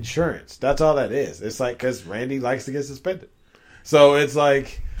want insurance. That's all that is. It's like because Randy likes to get suspended. So it's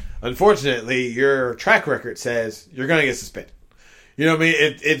like, unfortunately, your track record says you're going to get suspended. You know what I mean?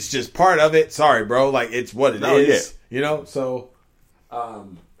 It's just part of it. Sorry, bro. Like, it's what it is. Yeah. You know? So,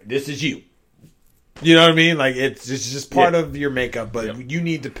 this is you. You know what I mean? Like, it's just part of your makeup, but you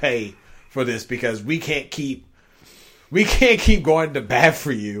need to pay for this because we can't keep going to bat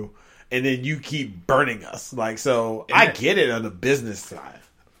for you and then you keep burning us. Like, so I get it on the business side.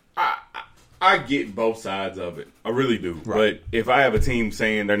 I get both sides of it. I really do. Right. But if I have a team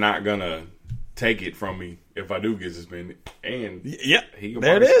saying they're not going to take it from me if I do get suspended, and he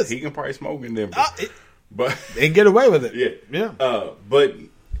can probably smoke in Denver. But and get away with it. Yeah. But,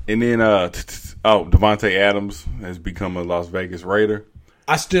 and then, Devontae Adams has become a Las Vegas Raider.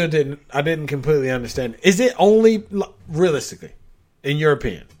 I didn't completely understand. Is it only, realistically, in your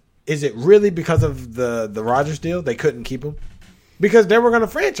opinion, is it really because of the Rodgers deal they couldn't keep him? Because they were going to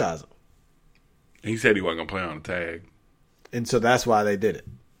franchise him. He said he wasn't going to play on the tag. And so that's why they did it.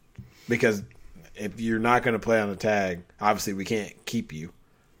 Because if you're not going to play on the tag, obviously we can't keep you.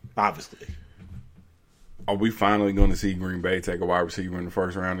 Obviously. Are we finally going to see Green Bay take a wide receiver in the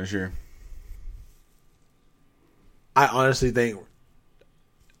first round this year? I honestly think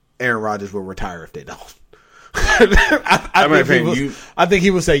Aaron Rodgers will retire if they don't. I think he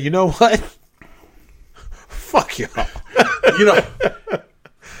will say, you know what? Fuck y'all. You know,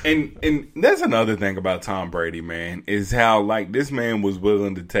 and that's another thing about Tom Brady, man, is how, like, this man was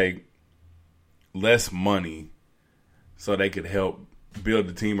willing to take less money so they could help build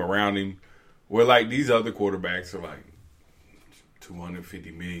the team around him. Where like these other quarterbacks are like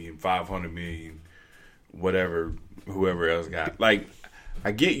 $250 million, $500 million, whatever, whoever else got. Like,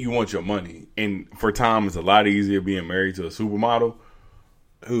 I get you want your money, and for Tom, it's a lot easier being married to a supermodel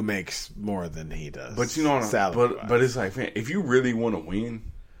who makes more than he does. But you know, but it's like, man, if you really want to win,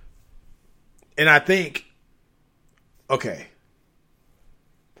 and I think, okay,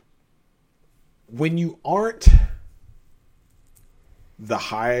 when you aren't the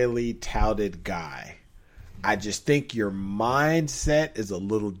highly touted guy, I just think your mindset is a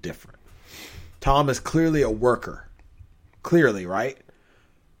little different. Tom is clearly a worker. Clearly, right?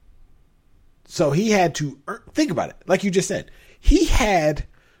 So he had to think about it. Like you just said, he had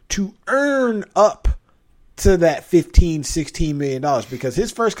to earn up to that $15, $16 million because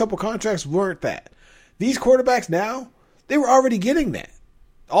his first couple contracts weren't that. These quarterbacks now, they were already getting that.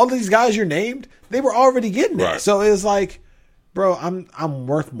 All these guys you're named, they were already getting that. Right. So it's like, bro, I'm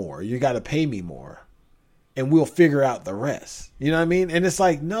worth more. You got to pay me more, and we'll figure out the rest. You know what I mean? And it's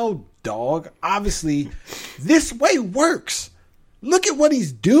like, no, dog. Obviously, this way works. Look at what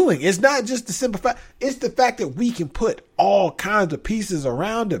he's doing. It's not just the simple fact. It's the fact that we can put all kinds of pieces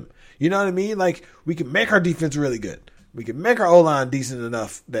around him. You know what I mean? Like, we can make our defense really good. We can make our O-line decent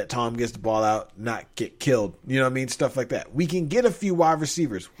enough that Tom gets the ball out, not get killed. You know what I mean? Stuff like that. We can get a few wide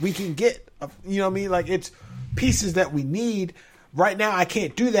receivers. We can get, you know what I mean? Like, it's pieces that we need. Right now, I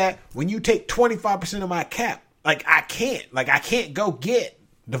can't do that when you take 25% of my cap. Like, I can't. Like, I can't go get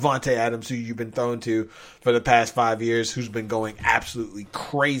Devontae Adams, who you've been thrown to for the past 5 years, who's been going absolutely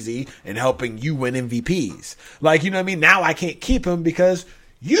crazy and helping you win MVPs. Like, you know what I mean? Now I can't keep him because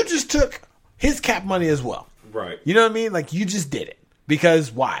you just took his cap money as well. Right. You know what I mean? Like, you just did it.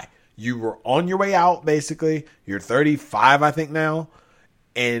 Because why? You were on your way out, basically. You're 35, I think, now.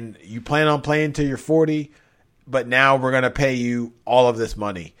 And you plan on playing till you're 40. But now we're going to pay you all of this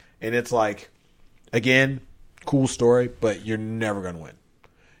money. And it's like, again, cool story, but you're never going to win.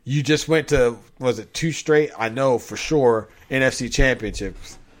 You just went to, was it 2 straight? I know for sure, NFC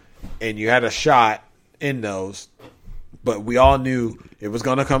championships. And you had a shot in those. But we all knew it was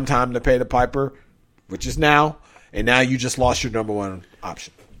going to come time to pay the piper, which is now. And now you just lost your number one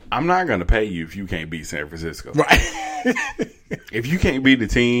option. I'm not going to pay you if you can't beat San Francisco. Right. If you can't beat the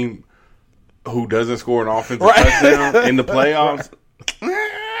team who doesn't score an offensive touchdown in the playoffs,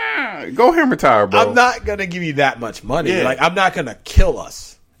 go hammer tire, bro. I'm not going to give you that much money. Yeah. Like, I'm not going to kill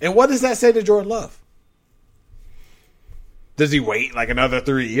us. And what does that say to Jordan Love? Does he wait like another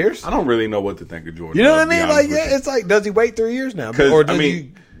 3 years? I don't really know what to think of Jordan. You know Love, what I mean? Like, yeah, it's like, does he wait 3 years now? Or does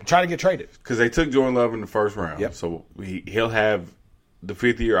he try to get traded? Because they took Jordan Love in the first round. Yep. So he'll have the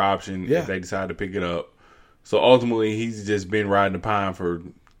 5th-year option if they decide to pick it up. So ultimately, he's just been riding the pine for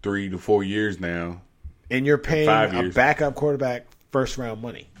 3 to 4 years now. And you're paying a backup quarterback first-round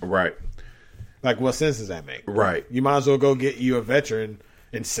money. Right. Like, what sense does that make? Right. You might as well go get you a veteran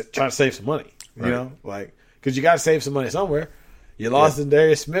and try to save some money. You know? Like, because you got to save some money somewhere. You lost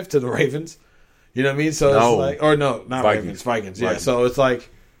Darius Smith to the Ravens. You know what I mean? So it's like, or no, not Vikings. Vikings. Yeah. So it's like,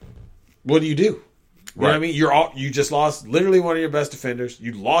 what do? You know what I mean? You just lost literally one of your best defenders.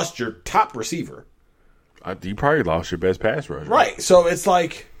 You lost your top receiver. You probably lost your best pass rusher. Right. So it's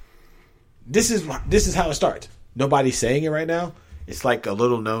like, this is how it starts. Nobody's saying it right now. It's like a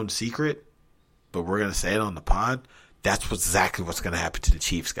little known secret, but we're gonna say it on the pod. That's exactly what's gonna happen to the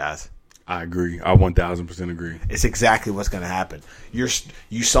Chiefs, guys. I agree. I 1,000% agree. It's exactly what's going to happen. You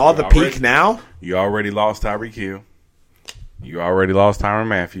saw the peak now. You already lost Tyreek Hill. You already lost Tyrann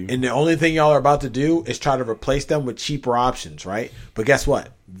Mathieu. And the only thing y'all are about to do is try to replace them with cheaper options, right? But guess what?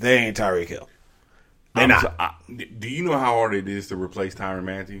 They ain't Tyreek Hill. They're not. Do you know how hard it is to replace Tyrann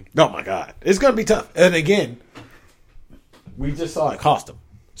Mathieu? Oh, my God. It's going to be tough. And again, we just saw it cost them.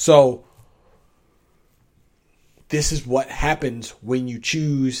 So this is what happens when you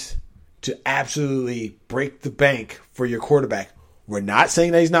choose to absolutely break the bank for your quarterback. We're not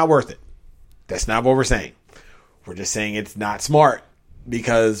saying that he's not worth it. That's not what we're saying. We're just saying it's not smart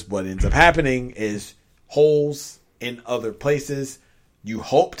because what ends up happening is holes in other places you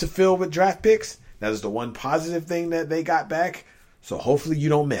hope to fill with draft picks. That is the one positive thing that they got back. So hopefully you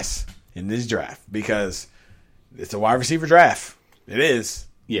don't miss in this draft because it's a wide receiver draft. It is.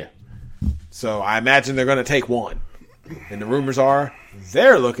 Yeah. So I imagine they're going to take one. And the rumors are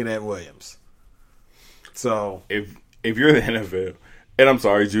they're looking at Williams. So if you're the NFL, and I'm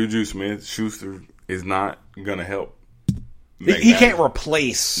sorry, Juju Smith-Schuster is not gonna help. He can't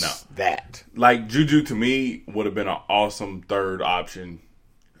replace that. Like Juju to me would have been an awesome third option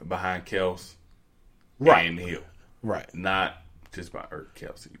behind Kels and Hill. Right. Not just by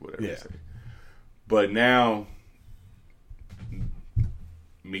Kelsey, whatever you say. But now,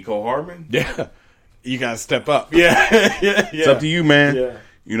 Miko Hardman? Yeah. You got to step up. Yeah. It's up to you, man.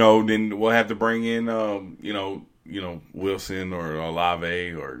 Yeah. Then we'll have to bring in, Wilson or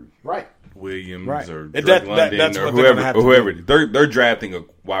Olave or Williams or Drake London or whoever. They're drafting a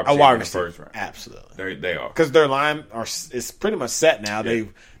wide receiver in the first round. Absolutely. They are. Because their line is pretty much set now. Yeah.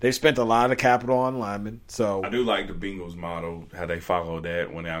 They've spent a lot of capital on linemen. So I do like the Bengals motto, how they followed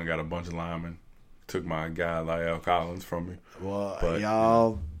that when they got a bunch of linemen. Took my guy Lyle Collins from me. Well,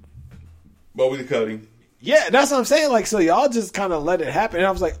 But we cut him. Yeah, that's what I'm saying. Like, so y'all just kind of let it happen. And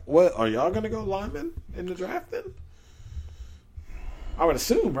I was like, what, are y'all going to go linemen in the draft then? I would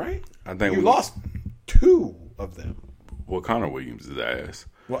assume, right? I think you lost 2 of them. Well, Connor Williams is ass.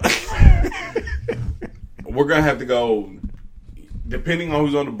 Well, we're going to have to go, depending on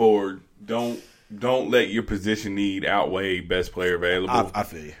who's on the board, don't let your position need outweigh best player available. I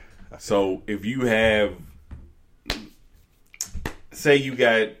feel you. So if you have, say you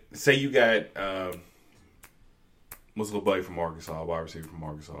got what's the buddy from Arkansas, wide receiver from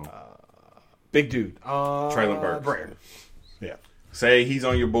Arkansas, big dude, Traylon Burks. Brand. Yeah. Say he's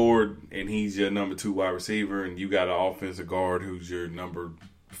on your board and he's your number 2 wide receiver, and you got an offensive guard who's your number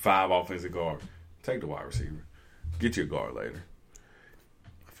 5 offensive guard. Take the wide receiver. Get your guard later.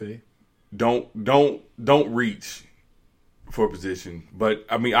 I feel you. Don't reach for a position. But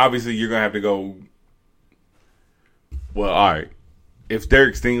I mean, obviously you're gonna have to go. Well, all right. If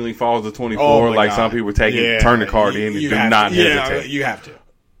Derek Stingley falls to 24, like some people take it, turn the card in and do not hesitate. You have to.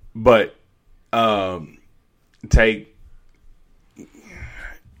 But we're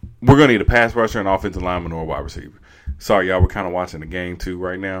gonna need a pass rusher, an offensive lineman, or a wide receiver. Sorry, y'all. We're kind of watching the game too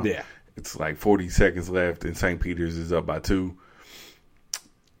right now. Yeah. It's like 40 seconds left, and St. Peter's is up by 2.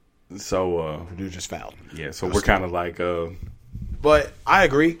 So Purdue just fouled. Yeah, so we're kind of like But I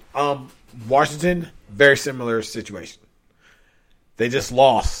agree. Washington, very similar situation. They just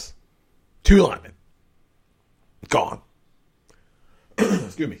lost 2 linemen. Gone.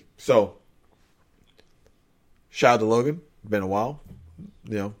 Excuse me. So shout out to Logan. Been a while.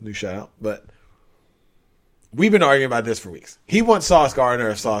 New shout out. But we've been arguing about this for weeks. He wants Sauce Gardner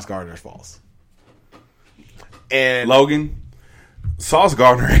if Sauce Gardner falls. And Logan, Sauce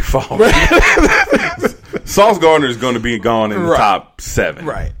Gardner ain't falling. Sauce Gardner is going to be gone in the top 7.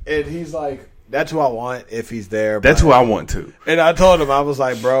 Right. And he's like, that's who I want if he's there. That's who I want too. And I told him, I was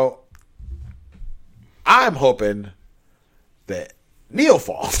like, bro, I'm hoping that Neil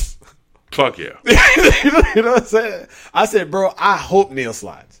falls. Fuck yeah. You know what I'm saying? I said, bro, I hope Neil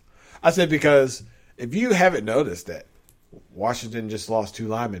slides. I said, because if you haven't noticed that Washington just lost 2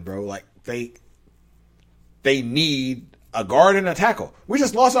 linemen, bro, like they need a guard and a tackle. We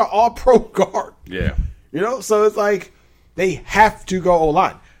just lost our all-pro guard. Yeah. So it's like they have to go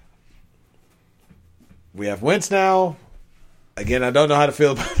O-line. We have Wentz now. Again, I don't know how to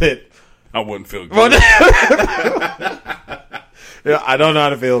feel about it. I wouldn't feel good. I don't know how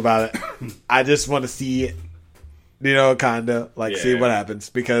to feel about it. I just want to see it, kind of like see what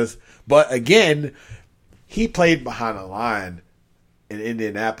happens. But again, he played behind a line in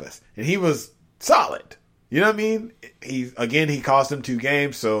Indianapolis, and he was solid. You know what I mean? He cost him 2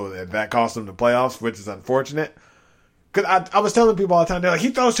 games, so that cost him the playoffs, which is unfortunate. Because I was telling people all the time, they're like,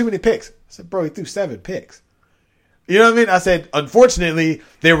 he throws too many picks. I said, bro, he threw 7 picks. You know what I mean? I said, unfortunately,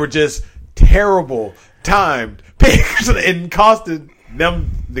 they were just terrible timed picks and costed them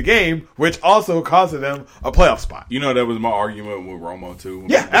the game, which also costed them a playoff spot. That was my argument with Romo, too.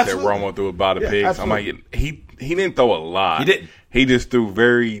 Yeah, absolutely. Romo threw about a picks. Absolutely. I'm like, he didn't throw a lot. He didn't. He just threw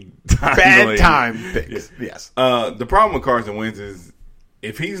very bad time picks. Yeah. Yes. The problem with Carson Wentz is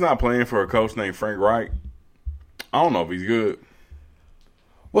if he's not playing for a coach named Frank Reich, I don't know if he's good.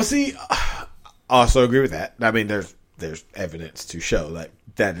 Well, see, I also agree with that. I mean, there's evidence to show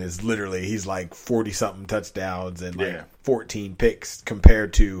that is literally he's like 40-something touchdowns and 14 picks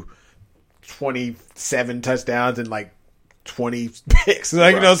compared to 27 touchdowns and like 20 picks.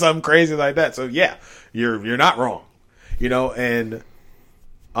 Something crazy like that. So yeah, you're not wrong. And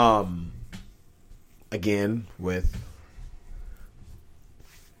again with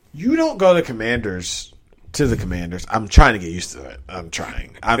you don't go to the Commanders. I'm trying to get used to it. I'm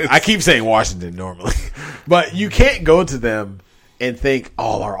trying. I keep saying Washington normally. But you can't go to them and think,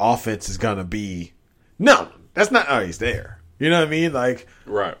 oh, our offense is going to be... No, that's not how he's there. You know what I mean? Like,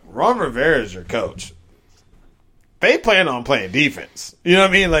 right. Ron Rivera is your coach. They plan on playing defense. You know what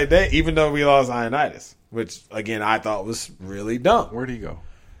I mean? Like, even though we lost Ioannidis, which, again, I thought was really dumb. Where'd he go?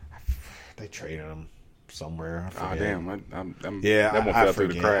 They traded him somewhere. Oh, damn. That one fell through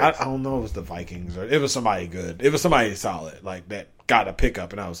the cracks. I don't know if it was the Vikings or it was somebody good. It was somebody solid, like that got a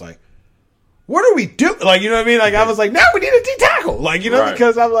pickup, and I was like, what are we doing? Like, you know what I mean? Like, I was like, now we need a D tackle. Like, you know,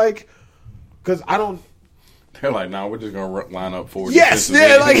 because I'm like, because I don't. They're like, no, we're just going to line up for yes,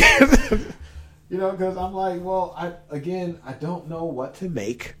 yeah, like, you know, because I'm like, well, I don't know what to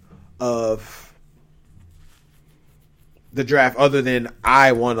make of the draft other than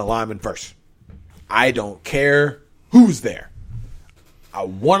I want a lineman first. I don't care who's there. I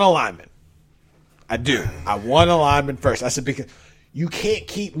want a lineman. I do. I want a lineman first. I said, because you can't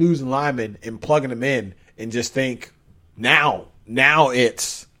keep losing linemen and plugging them in and just think now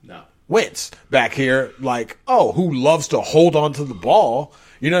it's Wentz back here, like, oh, who loves to hold on to the ball.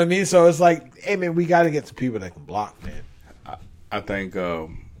 You know what I mean? So it's like, hey, man, we got to get some people that can block, man. I think,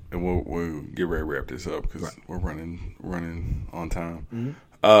 and we'll get ready to wrap this up because we're running on time.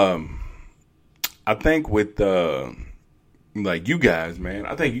 Mm-hmm. I think with like you guys, man,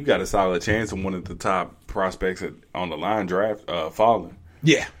 I think you got a solid chance of one of the top prospects on the line draft falling.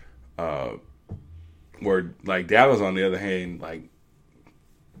 Yeah. Where like Dallas, on the other hand, like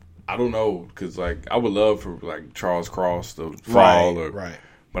I don't know, because like I would love for like Charles Cross to fall, right.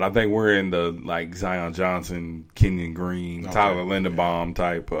 But I think we're in the like Zion Johnson, Kenyon Green, Tyler Linderbaum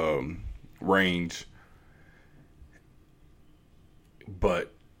type range.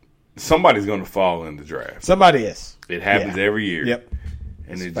 But somebody's going to fall in the draft. Somebody is. It happens every year. Yep.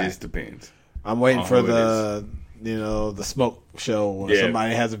 And it just depends. I'm waiting for the smoke show where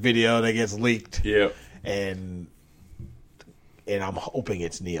somebody has a video that gets leaked. Yep. And I'm hoping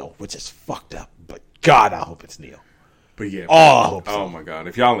it's Neil, which is fucked up. But God, I hope it's Neil. But yeah. I hope so. Oh my God.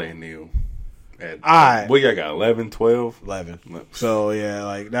 If y'all ain't Neil. Y'all got 11, 12? 11. So yeah,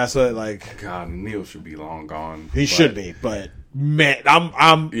 like that's what like. God, Neil should be long gone. He should be, but man,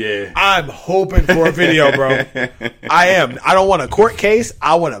 I'm hoping for a video, bro. I am. I don't want a court case.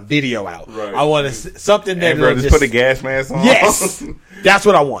 I want a video out. Right. I want something that bro, just put a gas mask on. Yes, that's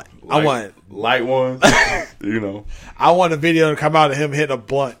what I want. I want light ones. I want a video to come out of him hitting a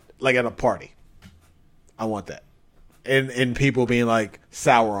blunt like at a party. I want that, and people being like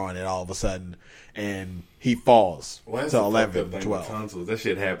sour on it all of a sudden, and he falls to 11, 12. That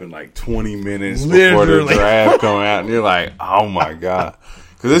shit happened like 20 minutes before the draft coming out, and you're like, oh my God.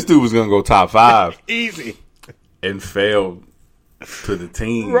 Because this dude was going to go top 5. Easy. And failed to the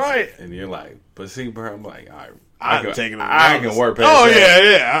team. Right. And you're like, but see, bro, I'm like, all right. I can work past that. Oh,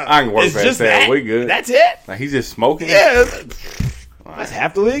 yeah. I can work past that. We good. That's it? Like, he's just smoking? Yeah. That's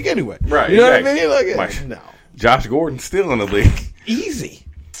half the league anyway. Right. You know what I mean? Like, no. Josh Gordon's still in the league. Easy.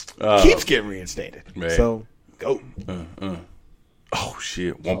 Keeps getting reinstated. Man. So, go. Oh,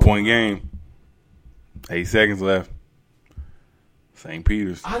 shit. 1 point game. 8 seconds left. St.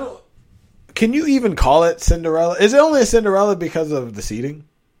 Peter's. Can you even call it Cinderella? Is it only a Cinderella because of the seating?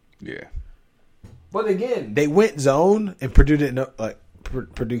 Yeah. But again, they went zone and Purdue didn't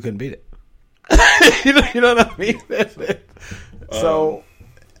Purdue couldn't beat it. you know what I mean? So,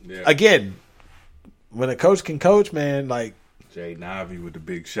 again, when a coach can coach, man, like Jay Nivey with the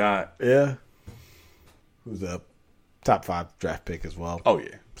big shot. Yeah. Who's a top 5 draft pick as well. Oh,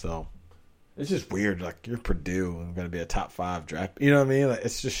 yeah. So, it's just weird. Like, you're Purdue and going to be a top 5 draft. You know what I mean? Like,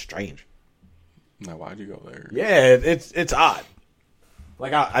 it's just strange. Now, why'd you go there? Yeah, it's odd.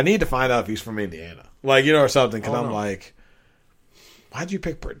 Like, I need to find out if he's from Indiana. Like, or something. Because I'm like, why'd you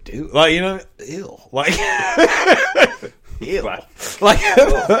pick Purdue? Like, ew. Like, ew. Like,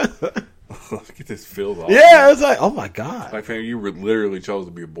 get this filled off. Yeah, it's like, oh my God. Like, fam, you literally chose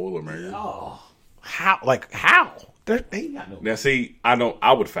to be a Boilermaker. Oh. How? Like, how? They got no. Now, see, I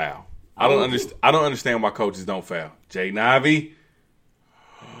would foul. I don't understand why coaches don't foul. Jay Nivey.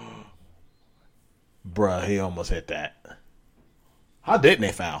 Bruh, he almost hit that. How didn't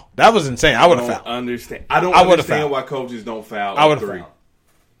they foul? That was insane. I would have fouled. I don't understand why coaches don't foul. I would have fouled.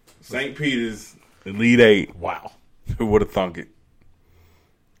 St. Peter's, Elite 8. Wow. Who would have thunk it?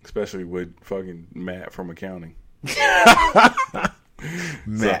 Especially with fucking Matt from accounting.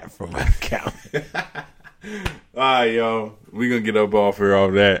 Matt from accounting. All right, yo. We're going to get up off here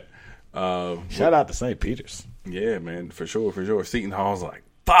off that. Shout out to St. Peter's. Yeah, man. For sure. Seton Hall's like,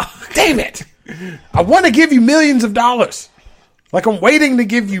 fuck. Damn it. I want to give you millions of dollars. Like, I'm waiting to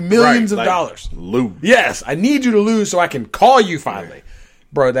give you millions of dollars. Lose. Yes, I need you to lose so I can call you finally. Yeah.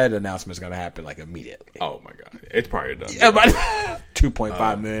 Bro, that announcement's going to happen, like, immediately. Oh, my God. It's probably done. Yeah, but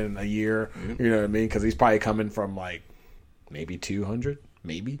 $2.5 million a year. You know what I mean? Because he's probably coming from, like, maybe 200,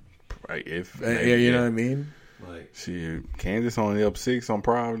 maybe. Right, you know what I mean? Like, shit, Kansas only up 6 on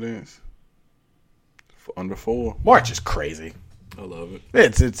Providence. Under 4. March is crazy. I love it.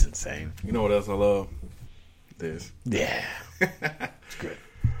 It's insane. You know what else I love? This. Yeah. It's good.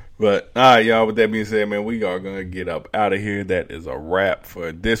 But, all right, y'all, with that being said, man, we are going to get up out of here. That is a wrap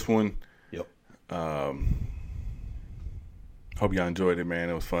for this one. Yep. Hope y'all enjoyed it, man.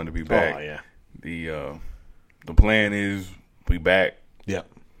 It was fun to be back. Oh, yeah. The plan is we back.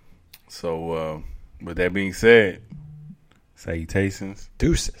 Yep. So, with that being said, salutations.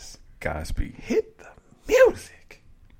 Deuces. Godspeed. Hit the music.